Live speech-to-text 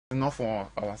not for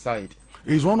our side.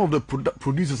 He's one of the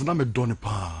producers. Na me doni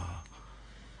pa,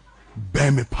 be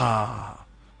me pa.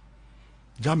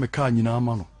 Jame ka nyina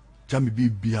ama no. Jame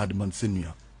bi ad man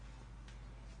senia.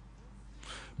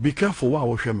 Be careful what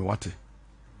I share me what.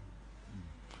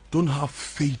 Don't have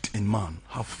faith in man,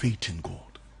 have faith in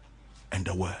God and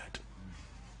the word.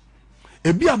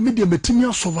 Ebi a media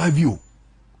metimia survive you.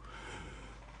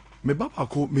 Me baba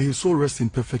ko may his soul rest in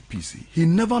perfect peace. He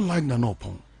never liked an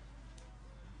open.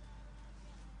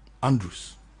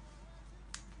 Andrews.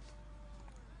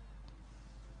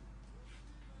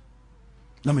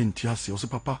 Na me ntiase, I say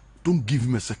papa, don't give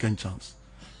him a second chance.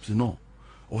 I say no.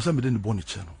 I say me den born a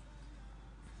channel.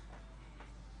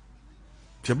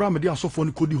 Tiabra me dey asofo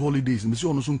ni kodi holidays, me say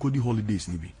ono so kodi holidays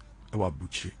ni bi. E wa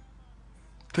buchi.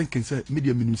 Thinking say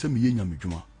media minim say me yenya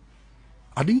medwuma.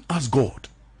 I didn't ask God,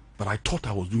 but I thought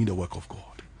I was doing the work of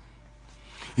God.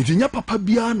 If nya papa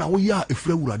bia na wo ya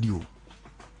efra urade o.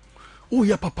 O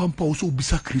ya papa mpa wo so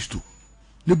bisa Kristo.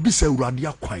 Ne bisa urade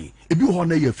akwan. Ebi ho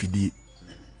na ya fidie.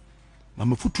 Na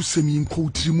mafutu semi nko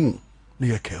tirimu na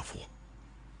ya careful.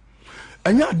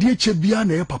 Anya ade che bia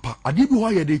na ya papa. Ade bi ho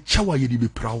ya de chawa ye di be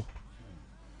prawo.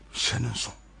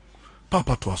 Shenenso.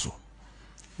 Papa to aso.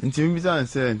 Nti mi bisa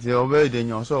nse nti obey de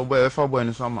nyo so obey fa boy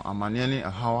no so amane ne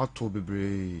how to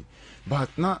bebre.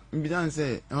 But na mi bisa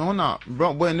nse ona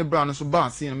boy ne bra no so ba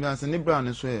si mi bisa ne bra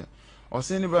no so e o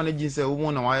se ne bra no gi se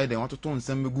wo na wa ye de watoto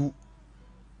nsem megu.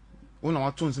 Wo na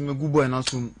wato nsem megu boy na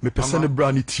so me pese ne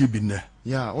bra ne tie bi ne.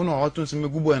 Yeah, wo na wato nsem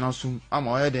megu boy na so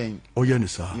ama o ye de o ye ne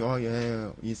sa.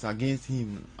 Yo is against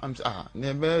him. I'm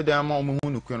ne be de ama o mu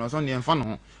no kwe no so ne mfa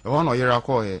no e ho na o yera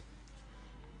ko ye.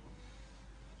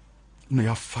 No,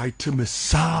 you're fighting me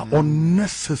so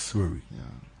unnecessary. Yeah.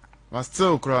 But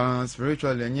still,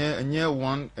 spiritually, and yeah,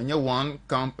 one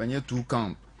camp, and yeah, two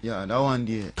camp. Yeah, that one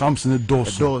there. Camps in the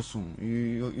doors.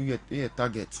 You get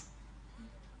target.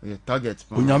 You target.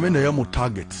 When you mean the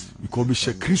target, you can be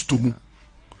share Christo mu.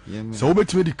 So we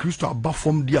bet me the Christo above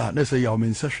from there. Let's say you are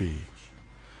in session.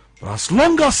 But as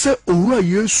long as say owura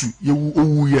Yesu ye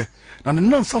owuye, na ne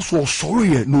nansa so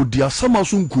sorry no dia sama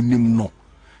so nkunim no.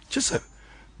 Just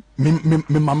me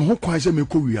mam ho kwan say me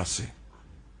ko wiase.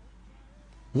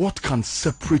 What can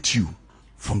separate you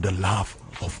from the love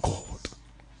of God?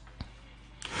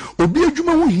 Obi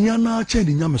adwuma ho hia na cha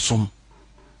ni nyame som.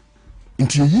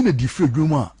 Nti yi na di free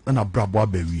adwuma na brabo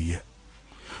abawiye.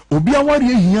 Obi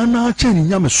aware hia na cha ni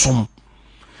nyame som.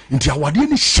 Nti awade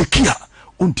ni shekia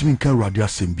ontimi nkan awade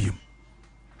asembiem.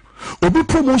 Obi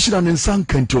promotion and nsan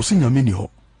kanti o se nyame ni ho.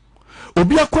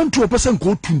 Obi akwantu opese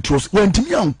nko tuntu o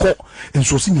wantimi anko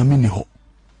enso se nyame ni ho.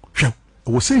 Hwe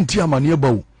wo se nti amane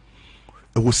ba wo.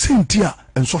 E wo se nti a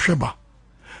enso hweba.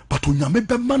 But onyame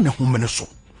bema ne homene so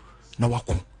na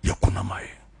wako yakuna mae.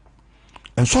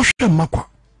 Enso hwe makwa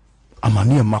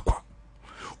amane makwa.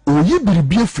 Oyi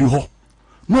biribie firi ho.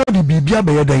 Na odi bibia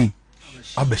be yedan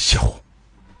abehye ho.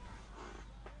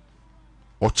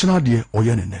 Ochina de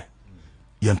oyenene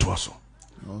yento aso.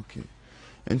 Okay.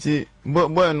 Nti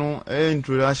boy no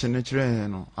introduction ne kire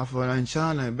no afọ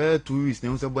ncha na be 2 weeks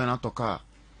na say boy na toka.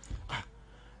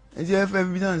 Nti efe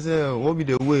bi dan say what be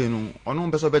the way no ono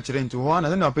be so be kire nti ho na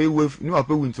say na pay way ni wa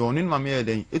pay win to no ma me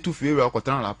eden etu fie we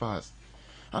akotran la pass.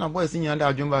 Ana boy si nya da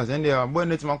adwumba say ndia boy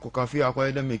na tima koka fie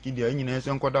akwa da make dia nyina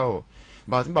so nkoda ho.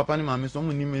 But papa ni ma me so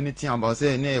mu ni me ni ti about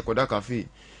say na e koda cafe.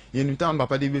 Ye ni tan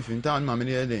papa de be fi tan ma me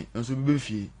ni eden nso be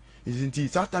fie. Isn't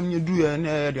Satam you do and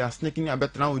they are sneaking a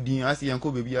better now, Dean, I see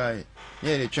Uncle Baby. Yeah,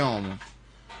 the charm.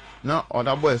 Now,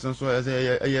 other boys and so as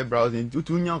a year browsing,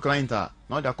 two young clients are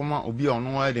not a command will be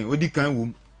on wedding, with the kind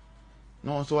womb.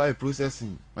 No, so I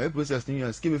processing. I processing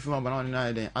you, skip if you want banana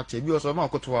night, actually, you also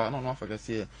not to no offer to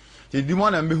say. They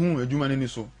demand and be whom a human in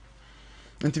so.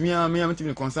 And to me, I am to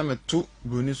be concerned with 2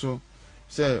 Bruniso.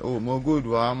 Say, oh, more good,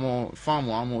 more farm,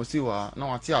 more see what no,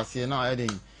 I see now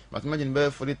adding. But imagine bear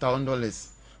 $40,000.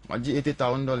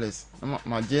 $80,000.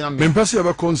 My jam. Me pese e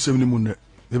be concept ni mu ne.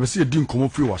 E be se din komo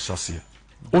free wasase.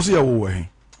 O se ya wo we hen.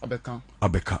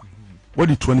 Abeka. What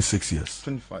did 26 years?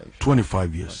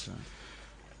 25 years.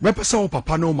 Me pese wo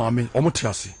papa no maame o mo te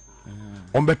ase.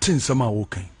 O be tin nsem a wo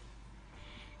kan.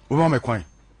 Wo ma me kwan.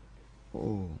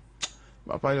 Oh.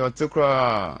 Papa yo te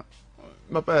kra.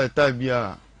 Papa ta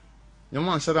bia. Yo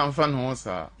man shada am fan ho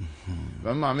sa.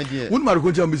 Ba ma me die. Won ma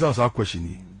ko jam bisa sa question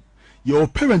ni. Your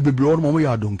parent be bro no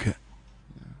ya don't care.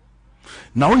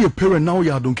 Now your parent now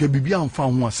ya don't care bibi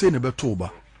amfa ho say ne beto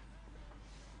ba.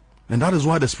 And that is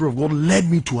why the Spirit of God led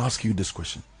me to ask you this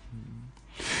question.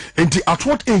 And at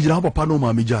what age na papa no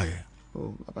ma mejaye?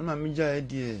 Oh, papa na mejaye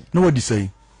die. No what you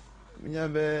say? Me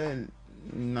be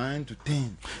 9 to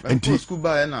 10. And school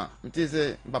ba na, me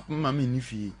say papa ma me ni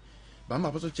fie.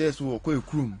 Bama paso chairs wo ko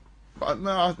ekrum. But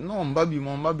no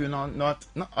mbabi not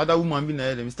other woman be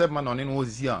na dem step man on in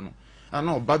was here no. And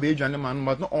no baby adwane man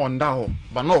but no on da ho,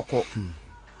 but no ko.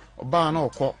 Oba na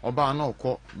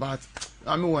okọ but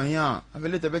I mean when here I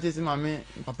feel later better see mama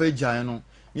papa ejai no.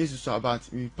 Yes so about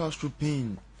we pass through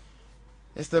pain.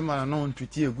 Esther man no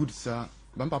treat you good sir.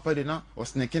 Bam papa de na o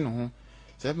snaking ho.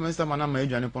 Say Mr. man na ma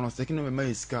adwane pon o snaking no me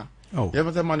iska. Oh. Yeah,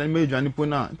 but man ma adwane pon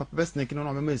na papa snaking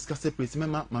no me iska separate me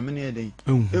mama ne e den.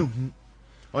 Ehu.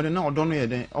 O de na odo no ye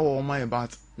den. Oh my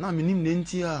but na me nim ne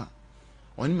nti a.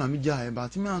 Oni mama jai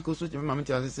but me anko so me mama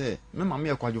ti say me mama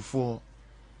e kwadwofo.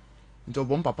 Nto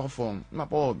bom papa form. Na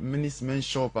papa ministement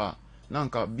shop na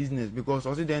nka business because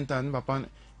also the time papa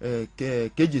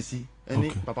KJC any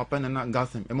papa pen na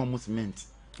gas em cement.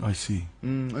 I see.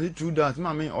 Only true that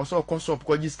mama also cost up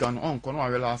ko jiska no on ko no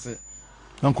awela ase.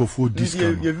 Uncle for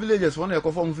discount. Your villagers one e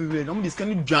ko form village. No this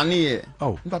can dwane here.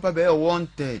 Oh. Papa be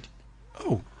wanted.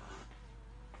 Oh.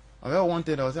 I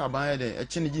wanted I was about there. E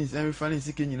change jeans every funny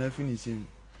sick nyina finish him.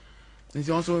 It's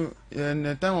also in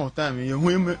the time of time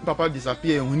when papa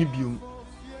disappear when he biom.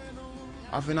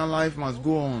 After life must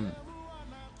go on.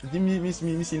 I think me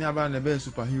see about the best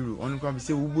superhero. On can be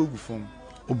say ubogu form.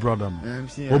 Oh brother man.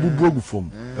 Ubogu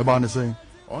form. About the same.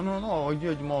 Oh no, I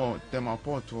do more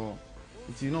Temaport or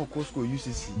it's no Costco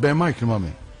UCC. Ben Mike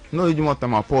mama. No, you do more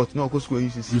Temaport, no Costco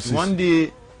UCC. One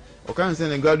day I can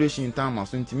send a graduation in time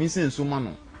so me say so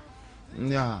mano.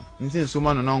 Yeah, me say so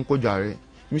mano na onko jare.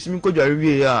 Miss Minko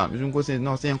Jarry, yeah, Miss Minko says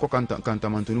no saying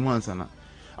Cantamantu Mansana.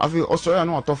 I feel Australia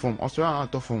no top form, Australia not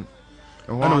top form.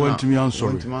 I went to me, I'm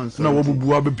sorry. No, what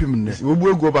will be pimness? We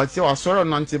will go, but I saw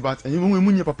Nancy, but and you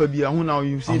will papa be who now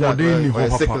you see that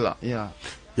secular. Yeah.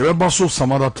 You ever so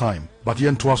some other time, but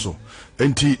yen twaso.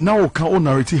 And now can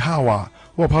narrate how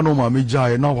wapa ma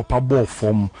meja na wapa ball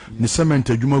form ni cement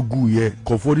adwuma gu ye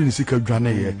kofodi ni sika dwane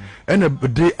ye ene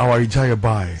de our jaya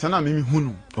buy sana mimi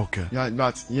hunu okay yeah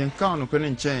but yen kan no kwene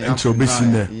nchen nti obesi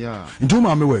ne yeah nti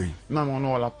ma me we mama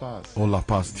no all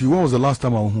pass ti when was the last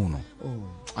time I hunu oh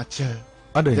ache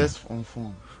just on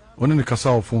phone oni ni kasa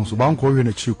of phone so ba nko we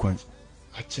na chi kwan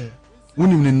ache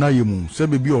wonim ni naye mu se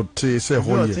bebi ote se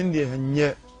ho ye tin de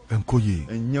nye enkoye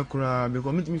enya kura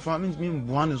because me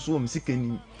mboa no so msika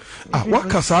ni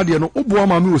waka saade no oboa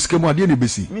ma me osika mu ade ne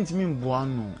besi me mboa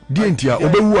no die ntia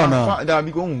obewu ana da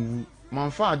bi go nwu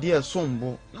manfa ade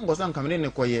sombo na ngosa nka me ne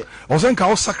koye osenka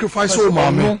o sacrifice o ma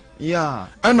me yeah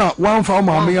ana wanfa o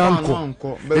ma me yanko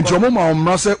enti omo ma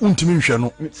omra se untimi nhwe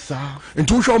no sa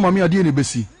enti wo hwe o ma me ade ne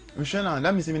besi nhwe na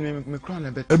that means me kra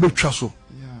na bet ebetwa so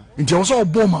yeah enti wo so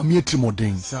obo ma me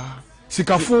atimoden sa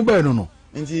sikafo be no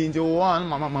nti one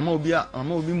mama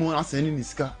obi mu aseni ni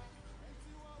sika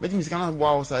beti mi sika na bo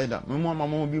outside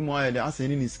mama obi mu ayede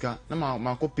aseni ni sika na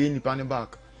ma ko pay ni pa ne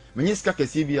back menye sika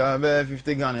kesi bia be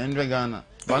 50 Ghana 100 Ghana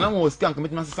ba na mo sika nka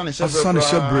metima sasa ne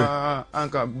shebre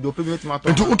anka do pe metima to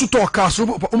nti ututo ka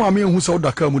so o ma me hu se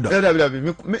odaka mu da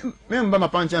me mba ma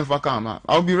panche mfa kama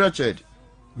I'll be wretched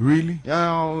really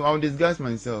yeah I'll disguise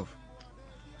myself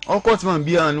all court man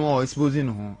bia no exposing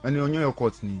ho and onyo your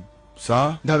court ni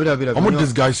sir David omo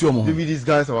disguise yo mo we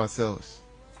disguise ourselves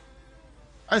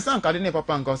I stand kadine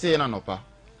papa nka say na nopa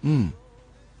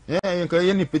yeah nka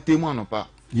ye ni pete mu anopa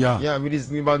yeah we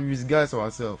disguise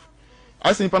ourselves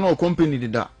I say no company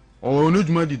did that or no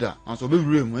juma did that and so be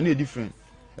room any different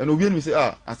and obi enu say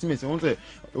asime say won say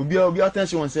obi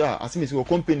attention won say asime say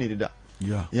company did that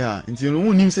yeah until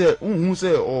no nim say hu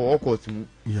say or court mu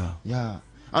yeah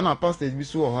and our pastors be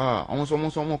so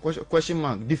almost question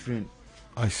mark different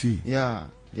I see. Yeah,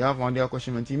 you have one day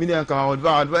question. Immediately,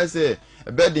 I advise say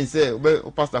a bedding say,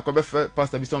 pastor,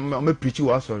 pastor, be some me preach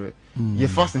you sorry. You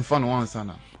fast and fun once,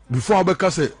 Anna. Before I be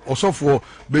say, also for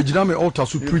Bejiname altar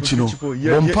to preach, no.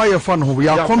 Vampire fan who we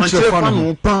are conscious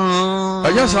fan.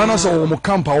 I just answer o mo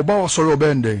camp oba sorry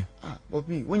obende.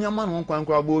 Obi, when your man won kwan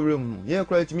kwa bo room, yeah,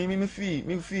 credit me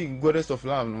feel goddess of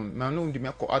love, no. Na no de me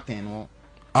ko atten no.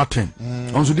 Aten.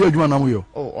 Onso di adwuma na mo yo.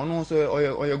 Oh, ono so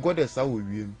oye goddess a wo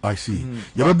wiem. I see.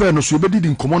 Ya be no so be didi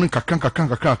nkomo no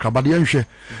kakra ba de nhwe.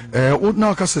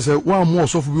 Na ka se wa mo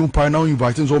so fu bi mpa na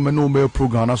invite so me no me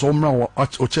program na so mra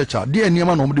o church a de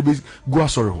eniema na mo de be go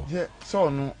asori ho. Yeah, so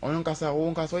no onyo kasa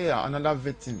wo nka so ya another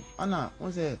victim. Ana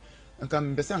won say nka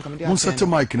mbese nka me de. Mo set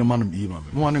mic ni manam yi ma me.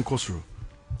 Mo ane nkosoro.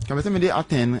 Ka mbese me de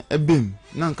aten ebem.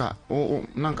 Nanka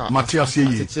Matthias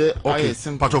yi.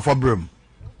 Okay. Part of Abraham.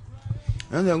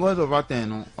 And the God of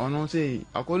Athens, no, say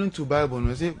according to Bible,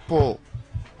 no say Paul,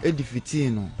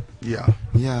 edifying,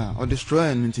 yeah, or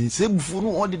destroying, and say before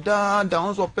all the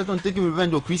down so person taking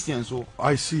revenge of Christians. So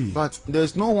I see, but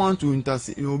there's no one to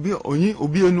intercede. It will be only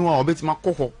no or bet my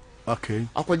coho. Okay,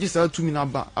 I could just tell to me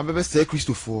now, I better say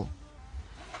Christopher.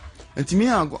 And to me,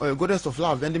 a goddess of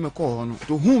love, and they may call on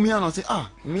to whom me and say,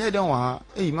 me I don't want,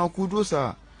 my kudos,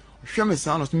 share me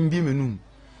son of me be menum.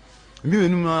 Be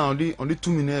menum on the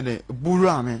 2 minutes,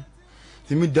 burame.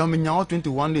 To me, damn me now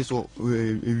 21 days or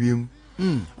and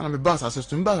I'm a bus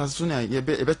assistant, but as soon as you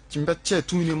bet 2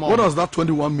 minutes more. What does that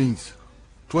 21 means?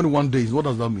 21 days, what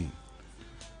does that mean?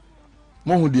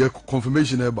 More the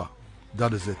confirmation ever.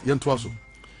 That is it. Yentwaso.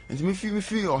 And me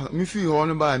feel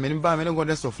on by many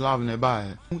goddess of love nearby.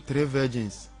 3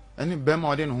 virgins. Any bem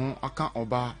or then home, I can't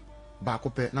oba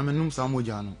bacope, Namanum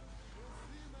Samojano.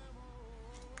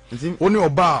 Only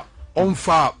oba on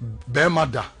far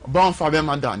bemada. Born for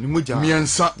bemada, Nimuja,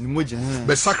 Miensa, Nimuja,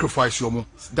 be sacrifice your mo.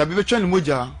 The Bibetran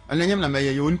Muja, and then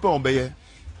Namay, you won't obey.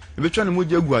 The Betran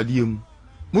Muja Guadium.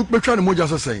 Mukbetran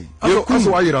Muja say,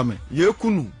 why you rame? Ye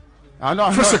kunu.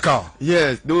 Physical.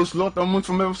 Yes, there was lot of months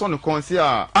from every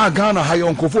concert. Ghana high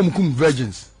on conform cum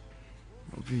virgins.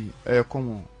 Come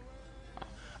on.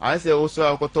 I say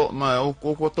also I got taught my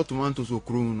to tomatoes so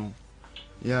cruel.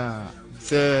 Yeah.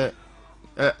 Say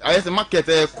I say market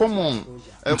come on.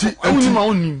 Only my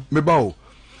own. Me bow.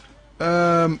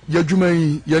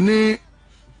 Yajumai yane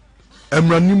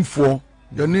emranim for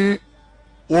yane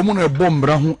woman a bomb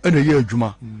brahu and a year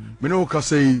juma. Me no ka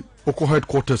say Oko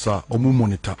headquarters are omu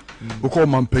monitor. Oko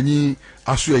mampenyi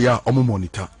asu ya omu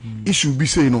monitor. Issue be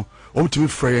say no, obetimi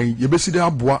frey ye besi de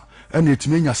aboa and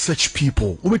yetimi nya search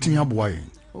people. Obetimi aboa yen.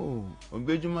 Oh,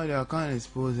 obejuma they can't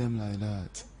expose them like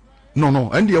that. No,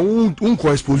 and they won't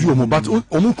expose you but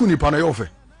omu kuni pa na ye ofe.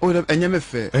 Oh, enye me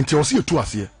fair. Enti o se etu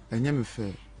ase. Enye me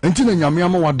fair. Enti na nyame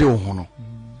ama wade wo ho no.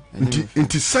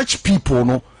 Enti search people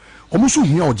no, omu so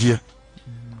hia oje.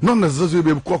 Not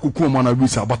necessarily be kwakuku mana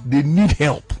visa, but they need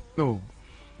help. No.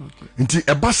 Okay. Inti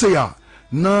ebasea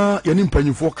na yani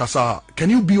mpanyifo kasa, can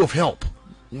you be of help?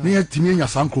 Yeah. Ne timi nya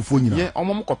sankrofo nyina. Ye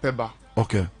omom kopeba.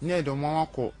 Okay. Ne do mo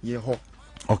akọ ye ho.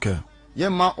 Okay. Ye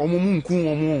ma omom nku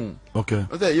omom. Okay.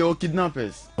 O say you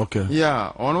kidnappers. Okay.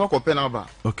 Yeah, ono akọpe na ba.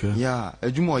 Okay. Yeah,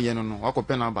 ejuma oye no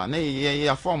akọpe na ba. Na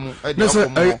ye form e de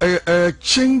akọmo.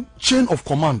 Chain of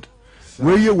command.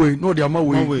 Where you way, no the ama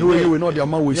way, no way, no the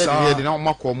ama way. Yeah, they don't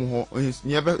make them ho.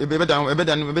 Ye be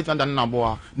dan na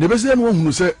boa. Ne be say no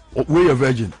hunu say we a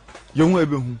virgin. You hu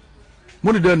ebe hu.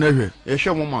 Mo de na hwe. Ye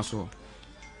hwe mo maso.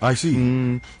 I see.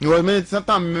 You me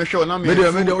sometimes me hwe na me. Me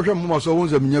de hwe mo maso won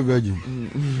say me virgin.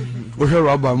 O hwe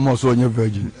rabba mo maso nye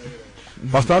virgin.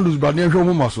 Pastor Andrews ba ne hwe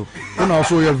mo maso. Na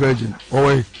also ye virgin. Oh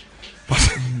wait.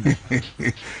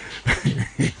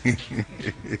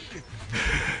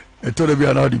 Etole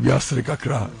bia na odi bia sere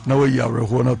kakra na we ya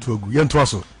reho na to agu ye nto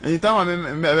aso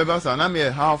anytime me be sa na me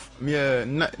half me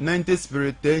 90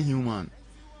 spirit human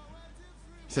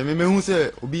se me hu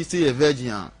se obi se a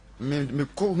virgin me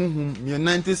ko hu me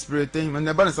 90 spirit human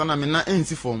na ba na na me na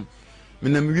ensi form me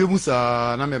na me wiemu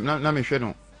sa na me hwe no na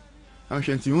me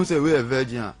hwe nti hu se we a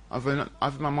virgin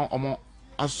afa mama omo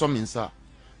aso me nsa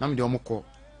na me de omo ko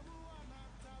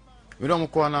we do omo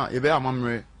ko na ye be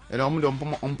amamre ele omo de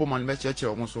ompo man be cheche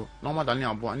omo so na omo dane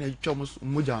abo na etwa omo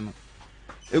moja no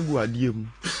egu adie mu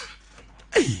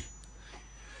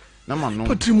na ma no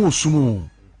patrimo sumo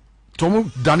tomo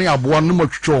dane abo na ma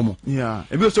twetwa omo yeah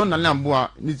e be so dane abo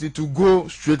need to go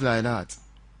straight like that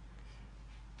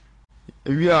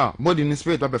we are body in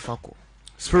spirit be fako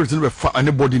spirit be fa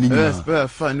anybody ni yes spirit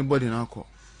fa anybody na ko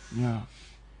yeah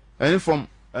and from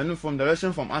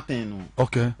direction from Athens no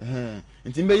okay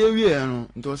nti be ye wie no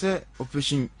nto say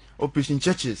operation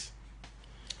churches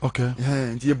okay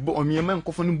nti ye bo me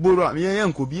nkofo ni boro me ye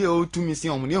nkobi e o tumi si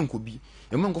omo ne nkobi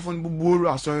ye nkofo ni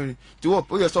boro asori ti wo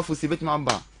o ye sofo se betima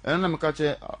ba na me ka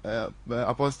che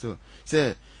apostle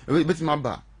say betima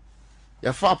ba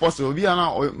ya fa apostle obi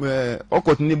ana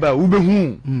okot ni ba ube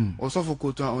hu o sofo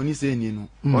koto oni se ni no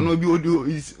ono obi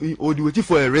odi wati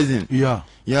for a reason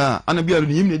yeah ana bi alu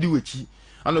ni yim na di wachi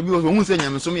ana bi wo hu se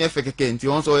nyame so me efe keke nti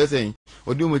on so ye say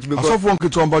odi o machi be ko sofo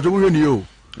nketo ambajo wo hwe ni o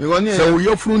se wo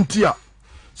ye frontier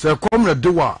se komre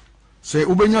dewa se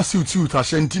ubenya siutiu ta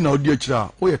shanti na odi akira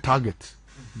wo ye target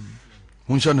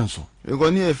hunsha nenso we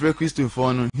go near free Christian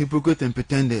for no hypocrite and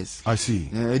pretenders. I see.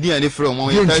 Di and from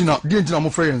mo di mo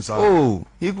friends ah. Oh,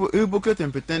 hypocrite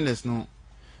and pretenders no.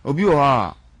 Obi o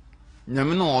ha.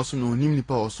 Nyame no oso no nim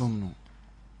nipa oso no.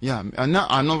 Yeah, and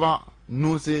I never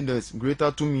know say there's greater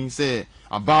to me say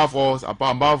above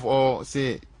all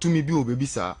say to me bi obebi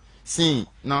sa. Sin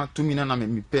na to me na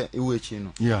me pe ewe echi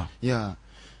no. Yeah.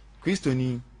 Christo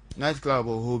ni night club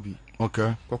or hobby.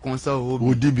 Okay. Kwa konsa hobby.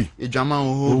 Odibi. Ejama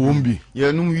hobby. Owumbi.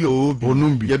 Ye num wi hobby.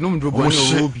 Onumbi. Ye num drobo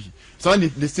hobby. So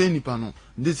the same nipa no.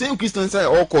 The same Christian say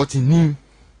all court ni.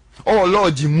 All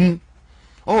lord mu.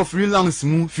 All freelance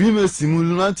mu, female mu,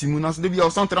 lunatic mu, na so dey be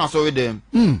some transfer with them.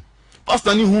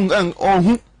 pastor ni hu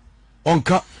hu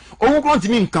onka ohun kron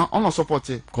timi nkan on support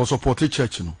it ko support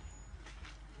church no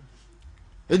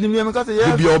edim yem ka say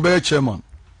yeah be obey chairman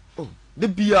oh the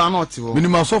bia not wo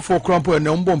minimum so for crampo and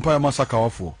mbom pa masaka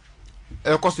wafo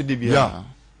e cost the bia yeah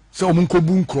so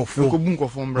omunkobu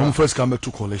nkrofo mbra first come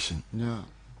to collection yeah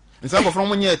nsa ko from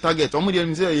monye target omo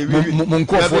dey say ye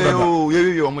monkofo da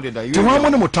ye omo dey da to wa mo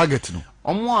ne mo target no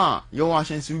omo a ye wa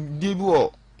chance dey bi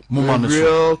o mo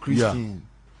real Christian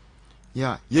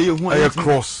yeah ye hu a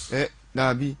cross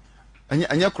na bi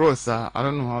anya cross I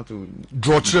don't know how to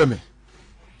draw chere me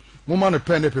mo man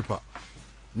pen and paper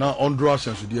na on draw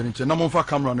ashenso de nche na mo fa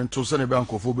camera ne to se ne be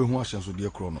ankofo be hu ashenso de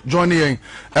kro no join yen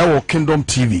e Kingdom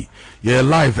TV ye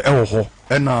live e wo ho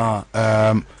e na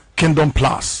Kingdom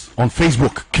Plus on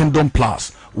Facebook, Kingdom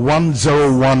Plus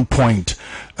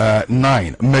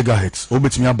 101.9 megahertz.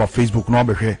 Obetimi aba Facebook no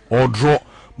abehwe or draw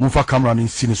mumfa camera ni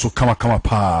sine so kama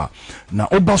pa na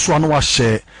oba so ano wa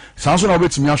share sanso na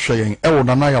obetimi ahwe yen e wo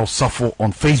nana ya osafo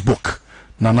on Facebook.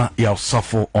 Nana ya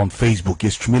osafo on Facebook.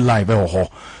 Yes, stream live e wo ho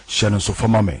share so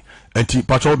fama me. Enti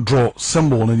pacho draw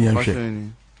symbol ni enhwe.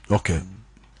 Okay.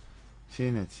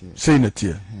 Say it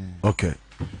here. Okay.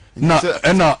 Na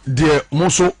ena de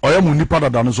moso oyemu nipa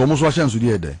dada no so moso ahyenso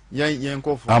de ede yen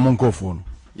nkofo amonkofo no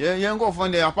yen nkofo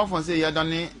de apart from say ya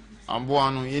dane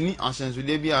amboa no yeni ahyenso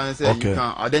de bia say you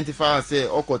can identify say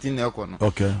okoti na eko no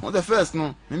okay on the first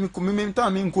no me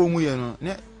time me nko mu ye no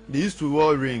they used to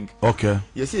wear ring okay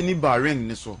you see ni bar ring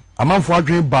ni so amanfo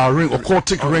adwen bar ring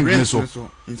occultic ring ni so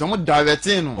nti omo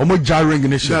directing no omo jar ring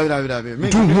ni she me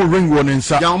do mo ring won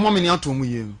nsa ya omo me ni atomu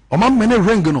ye omo me ni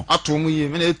ring no atomu ye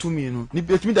me na etumi no ni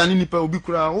betumi da ni nipa obi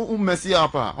kura o mesi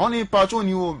apa oni pacho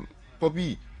ni o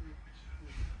popi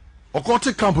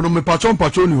occultic camp no me pacho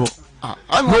ni ho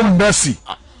no mercy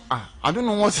I don't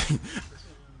know what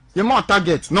you more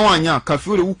target no anya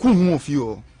kafi o ku hu ofi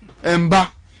o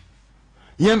emba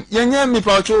yenye me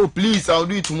pacho please I'll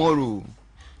do it tomorrow.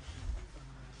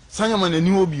 Sanyaman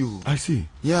new obi. I see.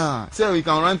 Yeah, say we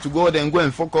can run to God and go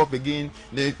and fuck up again.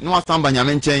 The no asamba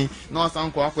nyamenchen, no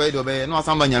asanko akwa dobe, no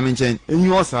asamba nyamenchen. And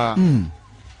you also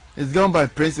it's gone by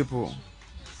principle.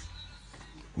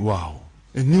 Wow.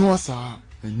 A new osa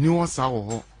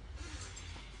wo.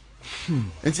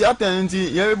 Enti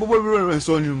atenti ye bobo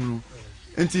so nyum.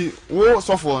 Enti wo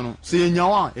sofo no, say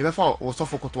nyawa e be fa wo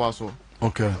sofo koto aso.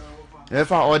 Okay.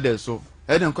 Efa order so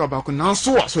eden ko ba ko nan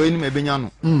so eni me benya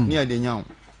no ni ade nya wo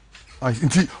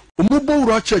nti omubo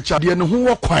wura church ade ne ho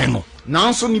wo kwan no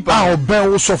nan so nipa a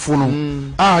oben wo sofo no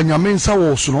a nyame nsa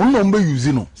wo so no no mbe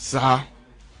use no sa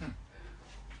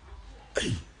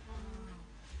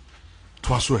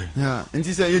to aso yeah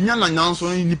nti say yenya na nan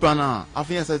so nipa na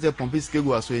afia say pompe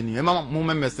skegu aso eni e ma mo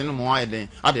members no mo ayeden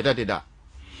adeda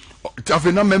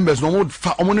Tafina members no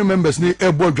omo members ni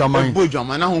ebo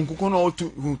adwaman na honkuko no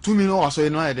 2 million aso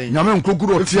no ayeden nyame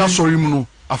nkokuro ti asori mu no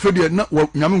afede na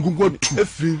nyame nkokuro tu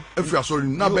efri asori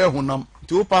na be honam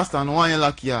to pastor no one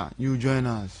lucky you join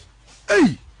us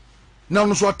hey na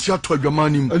no so atia to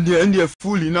adwaman nim and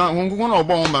fully na honkuko no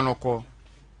obo won ba no ko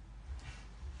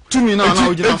 2 million na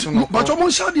ojina so no but omo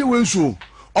nsa de wenso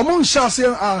omo nsa se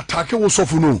attack wo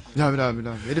sofo no da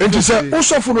enti se wo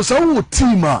sofo no se wo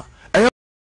team a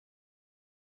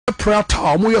prayer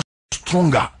tower mo ye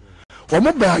stronger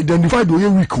omo be identify do ye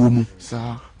weak wo mu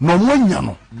sa no mo nya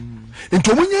no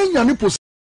enti omo nya ne pos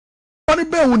ani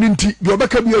be woni nti bi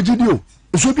obeka bi agidi o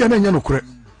so bi na nya no kore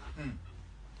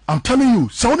I'm telling you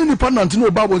so woni nipa nante no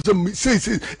bible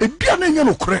say e bia na nya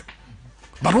no kore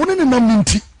but woni ne nam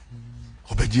nti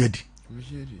obeji adi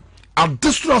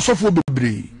adestra sofo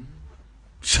bebre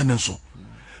shenenso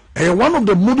one of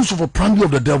the modus of operandi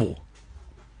of the devil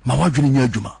ma wadwene nya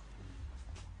adwuma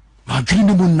adwene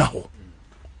ni mu na ho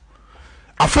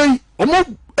afei omo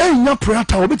enya prayer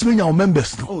tower betime nya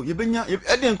members no oh ye benya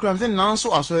eden kram say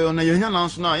nanso aso na ye nya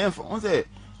nanso na ye on say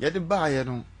ye de ba ye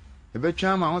no ye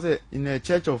betwa ma on say in a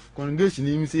church of congregation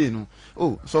him say no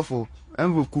oh so for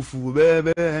envo kufu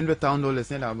be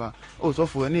 $100,000 na ba oh so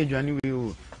for na adwane we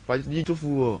oh pa ji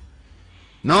tofu oh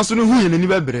nanso no hu ye ni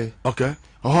bebre okay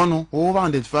oh no over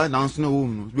identify nanso no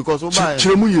home because oba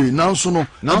chiremu ye nanso no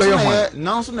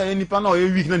nanso na nipa na o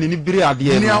ye weak na ni bere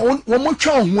ade ni wo mo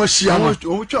twa ho ahia no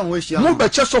mo be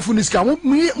che sofu ni ska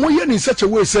mo ye ni such a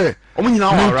way say o mo nyina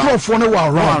wa microphone no wa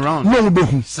around no mo be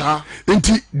hu sa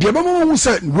enti de be mo hu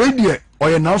say we de o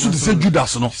ye nanso de say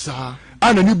Judas no sa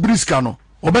ana ni briska no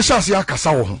o be sha se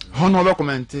akasa wo ho no be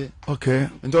comment okay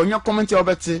enti onya comment o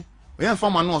be te oya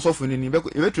fama no osofo ni be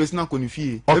trace na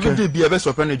konifie every day bia be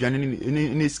surprise adwane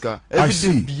ni ska every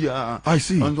day bia I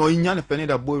see and onya ne penny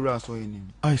da boy ra so ni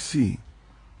I see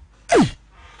hey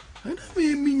and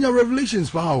me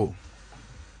revelations power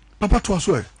Papa to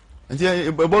aso nti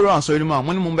e boro ansori ma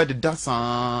mo ni mo be de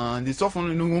dasan the sofo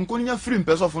no nko nya free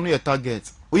person sofo no ye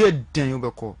target o ye den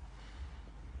obeko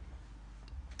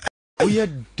o ye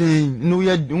den no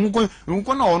ye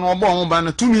nko na ono obo won ba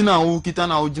na tumi na o kita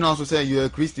na o gina so say you are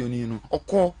Christian no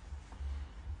okọ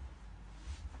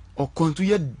ntu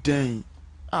ye den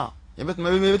you bet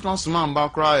man sman ba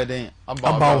cry den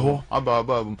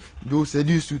aba do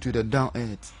seduce you to the down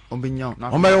earth obenya na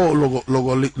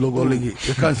logo legi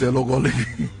you can't say logo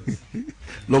legi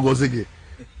logo zege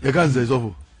you can't say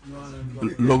so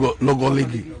logo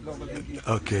legi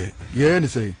okay yeah ni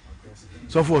say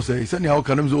so for say send how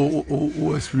can them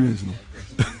o experience no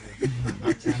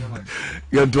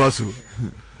ya do aso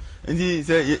ndi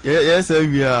say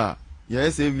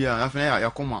yes we are afena ya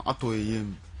koma ato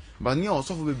yem but ni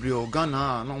also for bebre o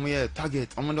Ghana na mo target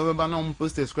omo do be ba na on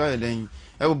posters cry den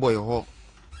every boy ho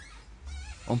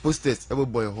on posters every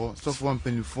boy ho so for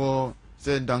 124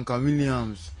 said Duncan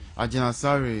Williams Ajina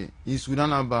Sare is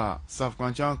Sudan aba Saf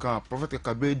Kwanchanka Prophet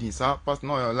Kakabedi sa pastor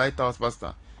no lighthouse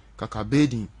pastor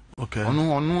Kakabedi okay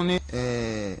onu ni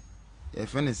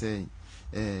friend say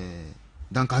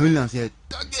Duncan Williams here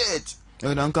target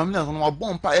Duncan Williams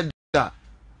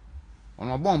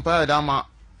on bomb pa da ma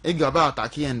eagle ba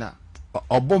attack yenda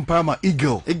bomb pa ma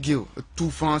eagle to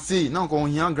français na ko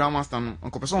hia grandmaster no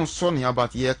ko person so ne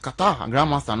about ye kata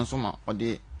grandmaster no so ma o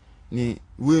de ni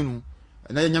wenu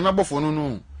na nyame bofo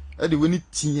no e de weni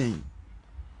tien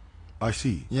I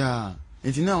see yeah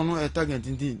enti na ono target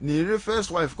enti ne first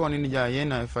wife ko ni ja ye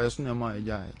na fa so na ma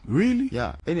ja really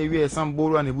yeah ene wi esam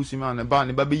boru na busima na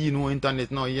ba be yi no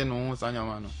internet na ye no sanya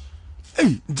ma no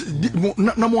hey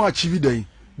na mo achieve dey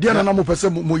dia na mo pese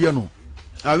mo ye no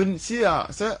I will see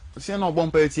say no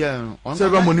bomb party no on say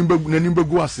ba mo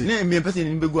nimbegu ase na me pese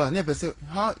nimbegu ase na pese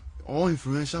how all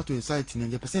influential to society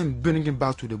na pese bringing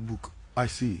back to the book I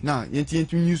see now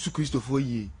yenti use Christopher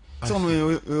ye so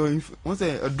no won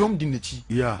say a dom di nachi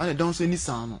and don say ni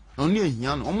san no on ne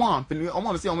ehia no omo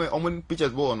say omo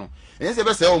pictures bo no e say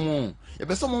be say omo e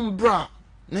be say omo bra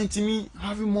na ntimi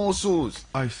having more souls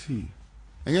I see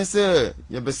and yes say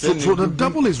you be say so the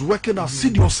devil is working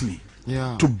assiduously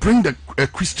to bring the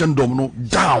Christendom no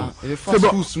down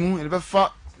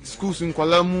schools in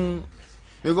Kwalamu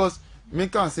because me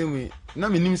can say me na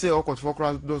me nim say okot for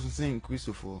cross those sing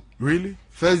Christopher really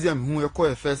first year me hu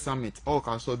e first summit all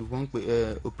ka so do won pe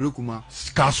oprekuma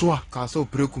ka so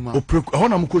oprekuma ho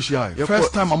na mkoshia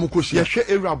first time amkoshia ye hwe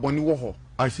area boni wo ho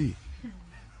I see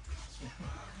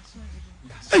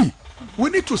hey we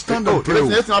need to stand and pray.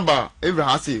 Let's about every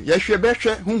house. Yes, you be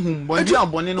hwe hunhum boni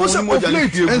aboni no mo moja ni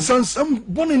fiegu. And some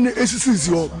boni ne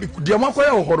esisi yo. Dia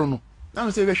makoya ohoro no. Na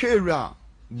me say be hwe area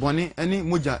boni eni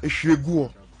moja ehwegu.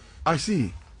 I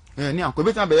see. Ni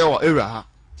akobeta be ye wo area ha.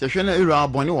 Se hwe na area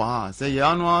boni wo ha. Se ye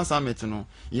annual summit no.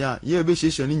 Ya ye be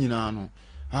hwehwe ni nyina no.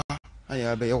 Ha,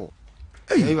 ya be ye wo.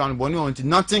 Hey, area boni until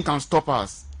nothing can stop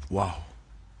us. Wow.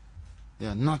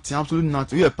 Yeah, nothing, absolutely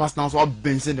nothing. We are past now so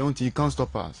been saying until you can't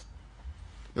stop us.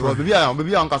 Because baby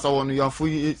I kasa won you are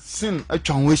free sin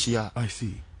atwa ho ahia. I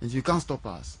see. And you can't stop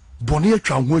us. Boni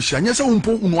atwa ho ahia. Nya se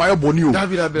wonpo unu aye boni o.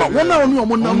 But wona onu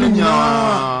omo nam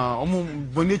nya. Omo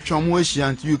boni atwa ho ahia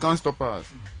and you can't stop us.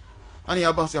 And you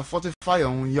about your fortify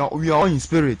on we are all in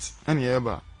spirit. And you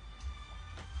eba.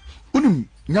 Unim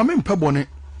nyame mpa boni.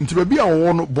 Nti baby a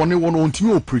wo no boni wo no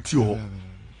ntimi operate ho.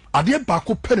 Ade ba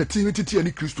ko penalty titi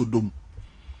ani Kristo dom.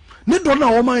 Ne do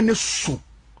na wo man ne so.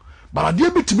 But I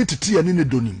did be titi and in the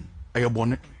donim. I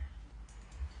bonnet.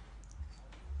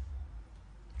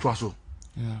 Twaso.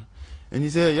 Yeah. And he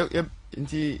said,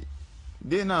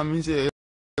 they now means a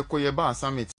Koyaba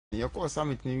summit. Your call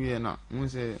summit New Year now.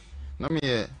 Say, Nami,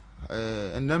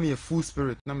 and Nami a full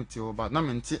spirit, Namity, but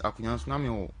Namanti, Akuans, Nami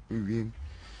or Rim.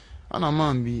 And a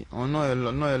man be on no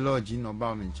a lodge in no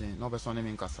barman chain, no person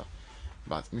named Casa.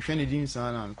 But Michelle Dim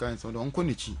San and kinds of the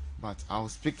Onkonichi, but I'll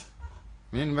speak.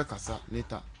 Men Mekasa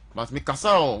later. But me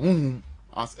kasa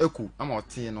as echo am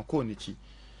oti no ko nichi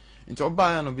into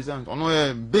oba no business ono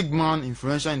a big man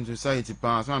influential in society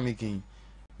pass man making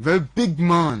very big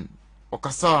man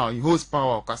okasa he holds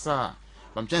power okasa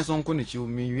but chance on ko nichi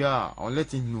we are I'll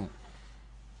let him know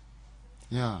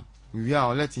yeah we are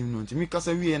I'll let him know me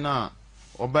kasa we na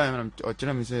oba na o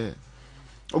kire me say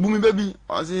obumi baby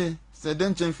I say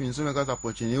den chen fin so me kasa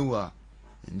pochene wa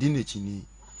ndi nechi ni.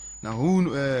 Now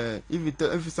who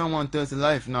if someone tells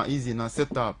life now easy now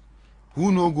set up,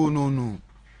 who no go no.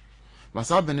 But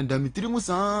Sabene Damitri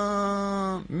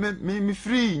Musa me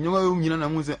free. You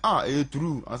know say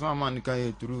true. As my man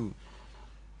can true.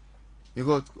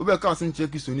 Because Ubeka sent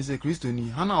check is to say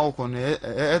Christoni Hana Okon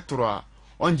etra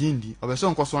on Jindi or a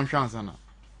song cost 1 chance.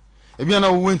 If you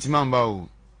know went man bow.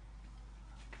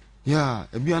 Yeah,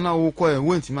 ebi ana wo ko e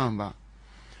went mamba.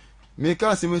 Me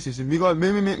ka se message because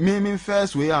me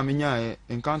first way am nya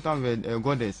encounter with a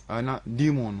goddess ana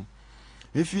demon.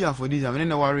 Me fear for this am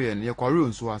na worry en ye kware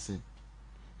onso ase.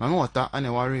 Ma me water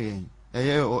ana worry en.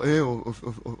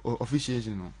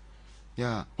 Officiation no.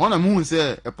 Yeah. One am who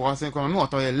say e person come me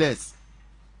water ye less.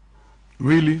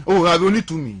 Really? Oh, I only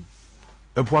to me.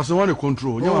 A person want to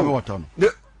control. You know what no.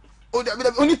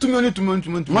 Only to me.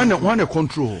 One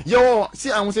control. Yo, see,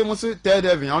 I will say most third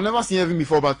heaven. I've never seen heaven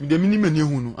before, but the minimum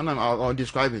you and I'll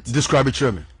describe it. Describe it,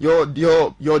 Chairman.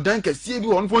 Your dank see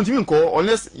you on point me call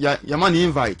unless your man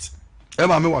invite.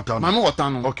 Mama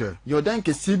Watano. Okay. Your dank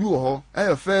see you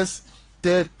your first,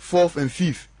 third, fourth, and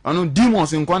fifth. I know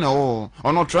demons in Kwana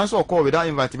or not transfer call without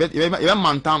invite. Even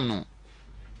man tam no.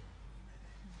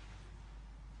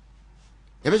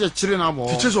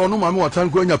 Teachers or no Mama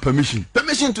Watan going your permission.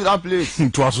 Permission to that place.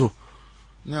 To us.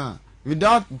 Yeah.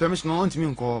 Without permission, I want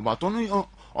me call, but only on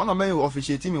a man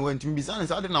officiating me when to be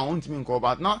signed. I didn't want me call,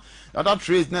 but now that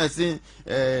trace now say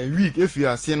week if you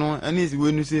are saying no, and it's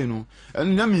when you say no,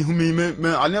 and then me who me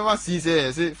I never see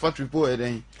say fat report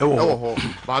then.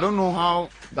 But I don't know how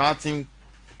that thing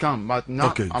come. But now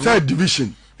okay, third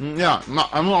division. Yeah,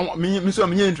 I'm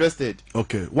interested.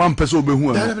 Okay, one person be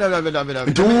who.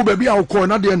 Into who baby I'll call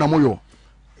not there na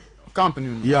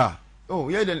company. Yeah.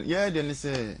 Oh, then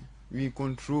say we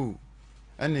control.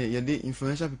 And the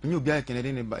influential people, you be a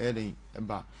Canadian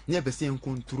about near percent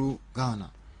control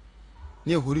Ghana.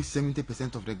 Near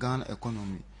 70% of the Ghana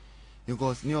economy.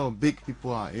 Because near big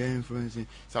people are influencing.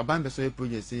 So I'm a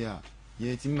project say, yeah,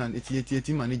 it's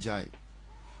manager.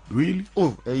 Really?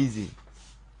 Oh, easy.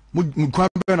 Oh.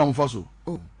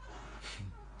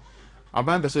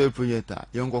 Aban beso project a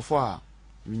yongo fo a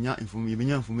minya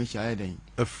information aye den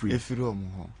free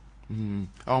omo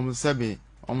ho sebe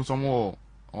somo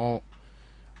o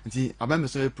nti aban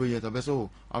beso project beso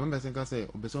aban beso ka say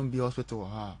beso bi hospital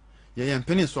ha ye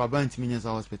mpeni so aban ntimi nya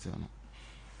hospital no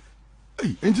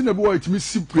enti na bo itimi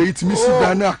si pray itimi si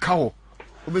dan na aka ho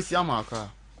obesi amaka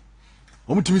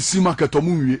omutimi si market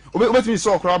omunwie obetimi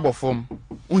so okra abofom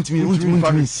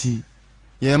untimi si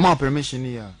ye ma permission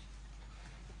ya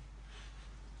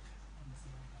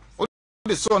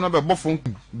the saw no be bofon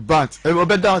but e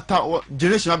be that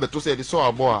generation be to say the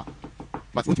saw abo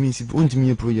but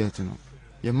untimi project no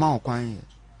ye ma okwan ye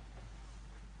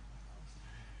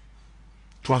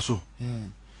to aso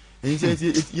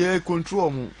ye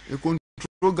control mu e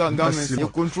control government ye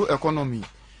control economy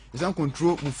you can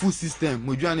control the food system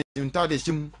mo dwane nta de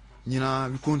shim nyina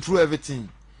we control everything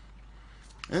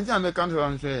anytime I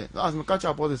can't say as me catch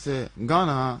up what say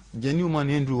Ghana genuine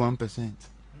money under 1%.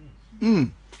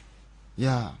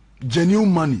 Yeah,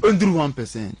 genuine money under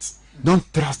 1%.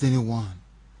 Don't trust anyone.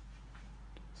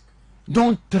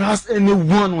 Don't trust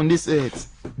anyone on this earth.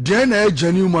 DNA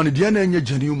genuine money. DNA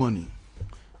genuine money.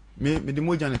 Me the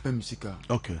moja na pe musika.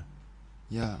 Okay.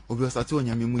 Yeah, obi osati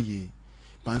onyame mu ye.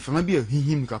 But fama bi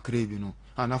him kakra bi no.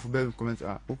 And after be comment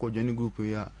oko join group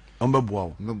ya.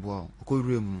 Mbeboa. Oko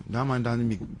rem that man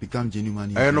doesn't become genuine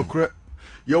money. I no correct.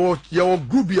 Your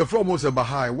group here from almost a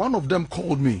Bahai. One of them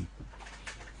called me.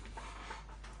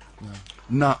 Yeah.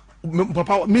 Na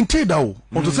papa mente da o.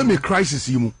 On to say me crisis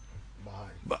yi mu.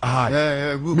 Bahai.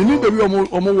 Yeah, group. Me need be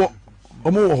omo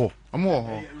ho.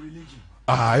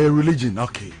 A religion.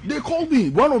 Okay. They called me.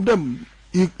 One of them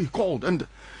he called and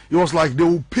he was like they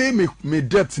will pay me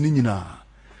debt ni nyina.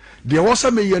 They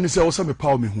also me yen say also me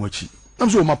power me ho achi. I'm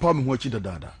so my power me ho achi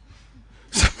dada.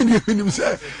 Somebody him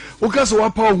say, "Oka so wa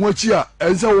power ho achi a,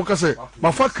 en say oka say,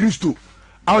 mafa Kristo,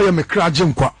 aye me kraje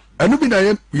nkwa. Enu bi na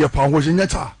ye power ho achi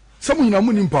nyata. Some nyina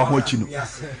mu ni power ho achi no.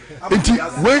 Enti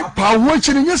we power ho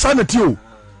achi ni nyesa na ti o.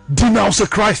 Denounce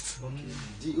Christ."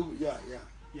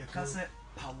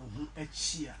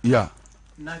 Yeah.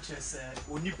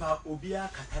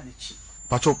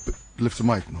 Pacho lift the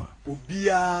mic no.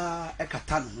 Obia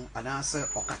ekata no anase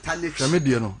okata le hwe me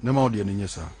die no ne ma odie ne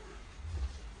nyesa.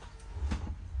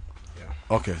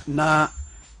 Okay. Na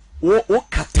wo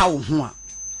kata wo ho a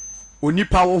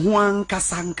onipa wo ho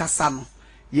ankasa no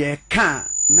ye ka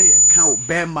na ye ka wo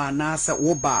be ma na se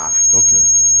wo ba. Okay.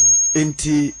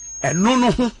 Enti eno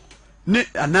no ho ne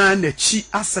ana na chi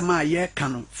asema ye ka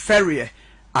no ferie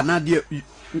ana de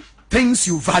things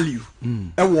you value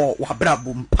ewo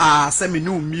wabrabo mpa se me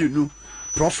no mienu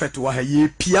prophet wa ha ye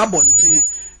pia bonten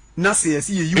na se ye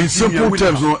you in simple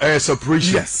terms no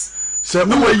separation. Yes. So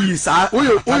no way is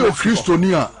oyo Christian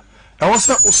a e was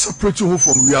separate who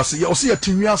from we ase o se ye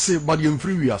tin we ase but ye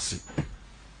free we ase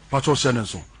pacho sene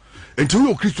so enti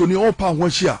oyo Christian all pa ho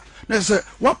hia na say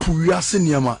wapo wiase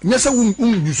niema nya say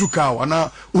yusu ka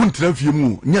wana untra fie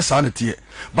mu nya sa ne te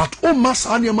but o ma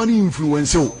sa niema ni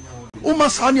influence o ma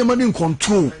sa niema ni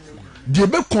control the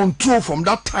be control from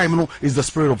that time no is the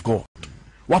spirit of God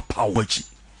what power chi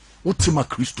wotima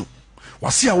Kristo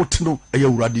wase a wotino eya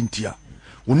urade ntia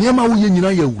wo niema wo ye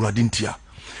nyina ya urade ntia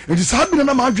enti sa bi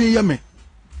na ma adwen ye me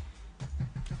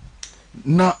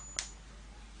na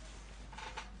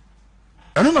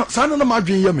eno na sa na ma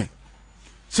adwen ye me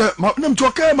se ma nem to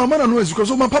okay mama na no ezuko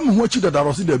so ma pa me ho achi da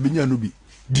darose da binya no bi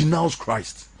denounce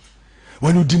Christ.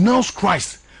 When you denounce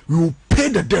Christ you will pay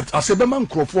the debt as a be man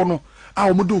krofo no a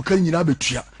o mo do kan nyina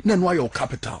betua na no ayo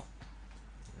capital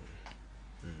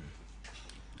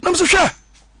nam so hwe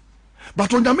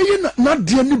but on me na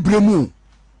de ni bremu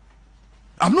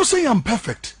I'm not saying I'm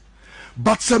perfect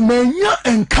but se manya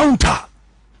encounter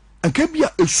anka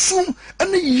bia esum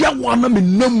ene yawa na me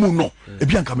namu no e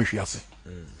bia anka me hwiase.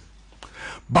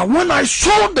 But when I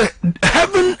saw the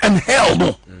heaven and hell,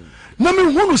 no, na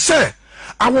me who say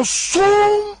I was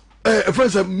so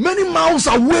friends many miles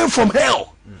away from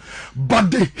hell, but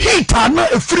the heat are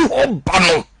not a free home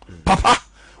battle, Papa.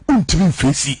 Untimi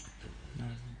face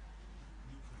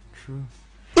true.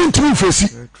 Untimi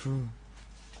face true.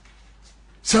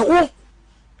 Say oh,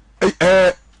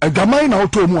 gamai na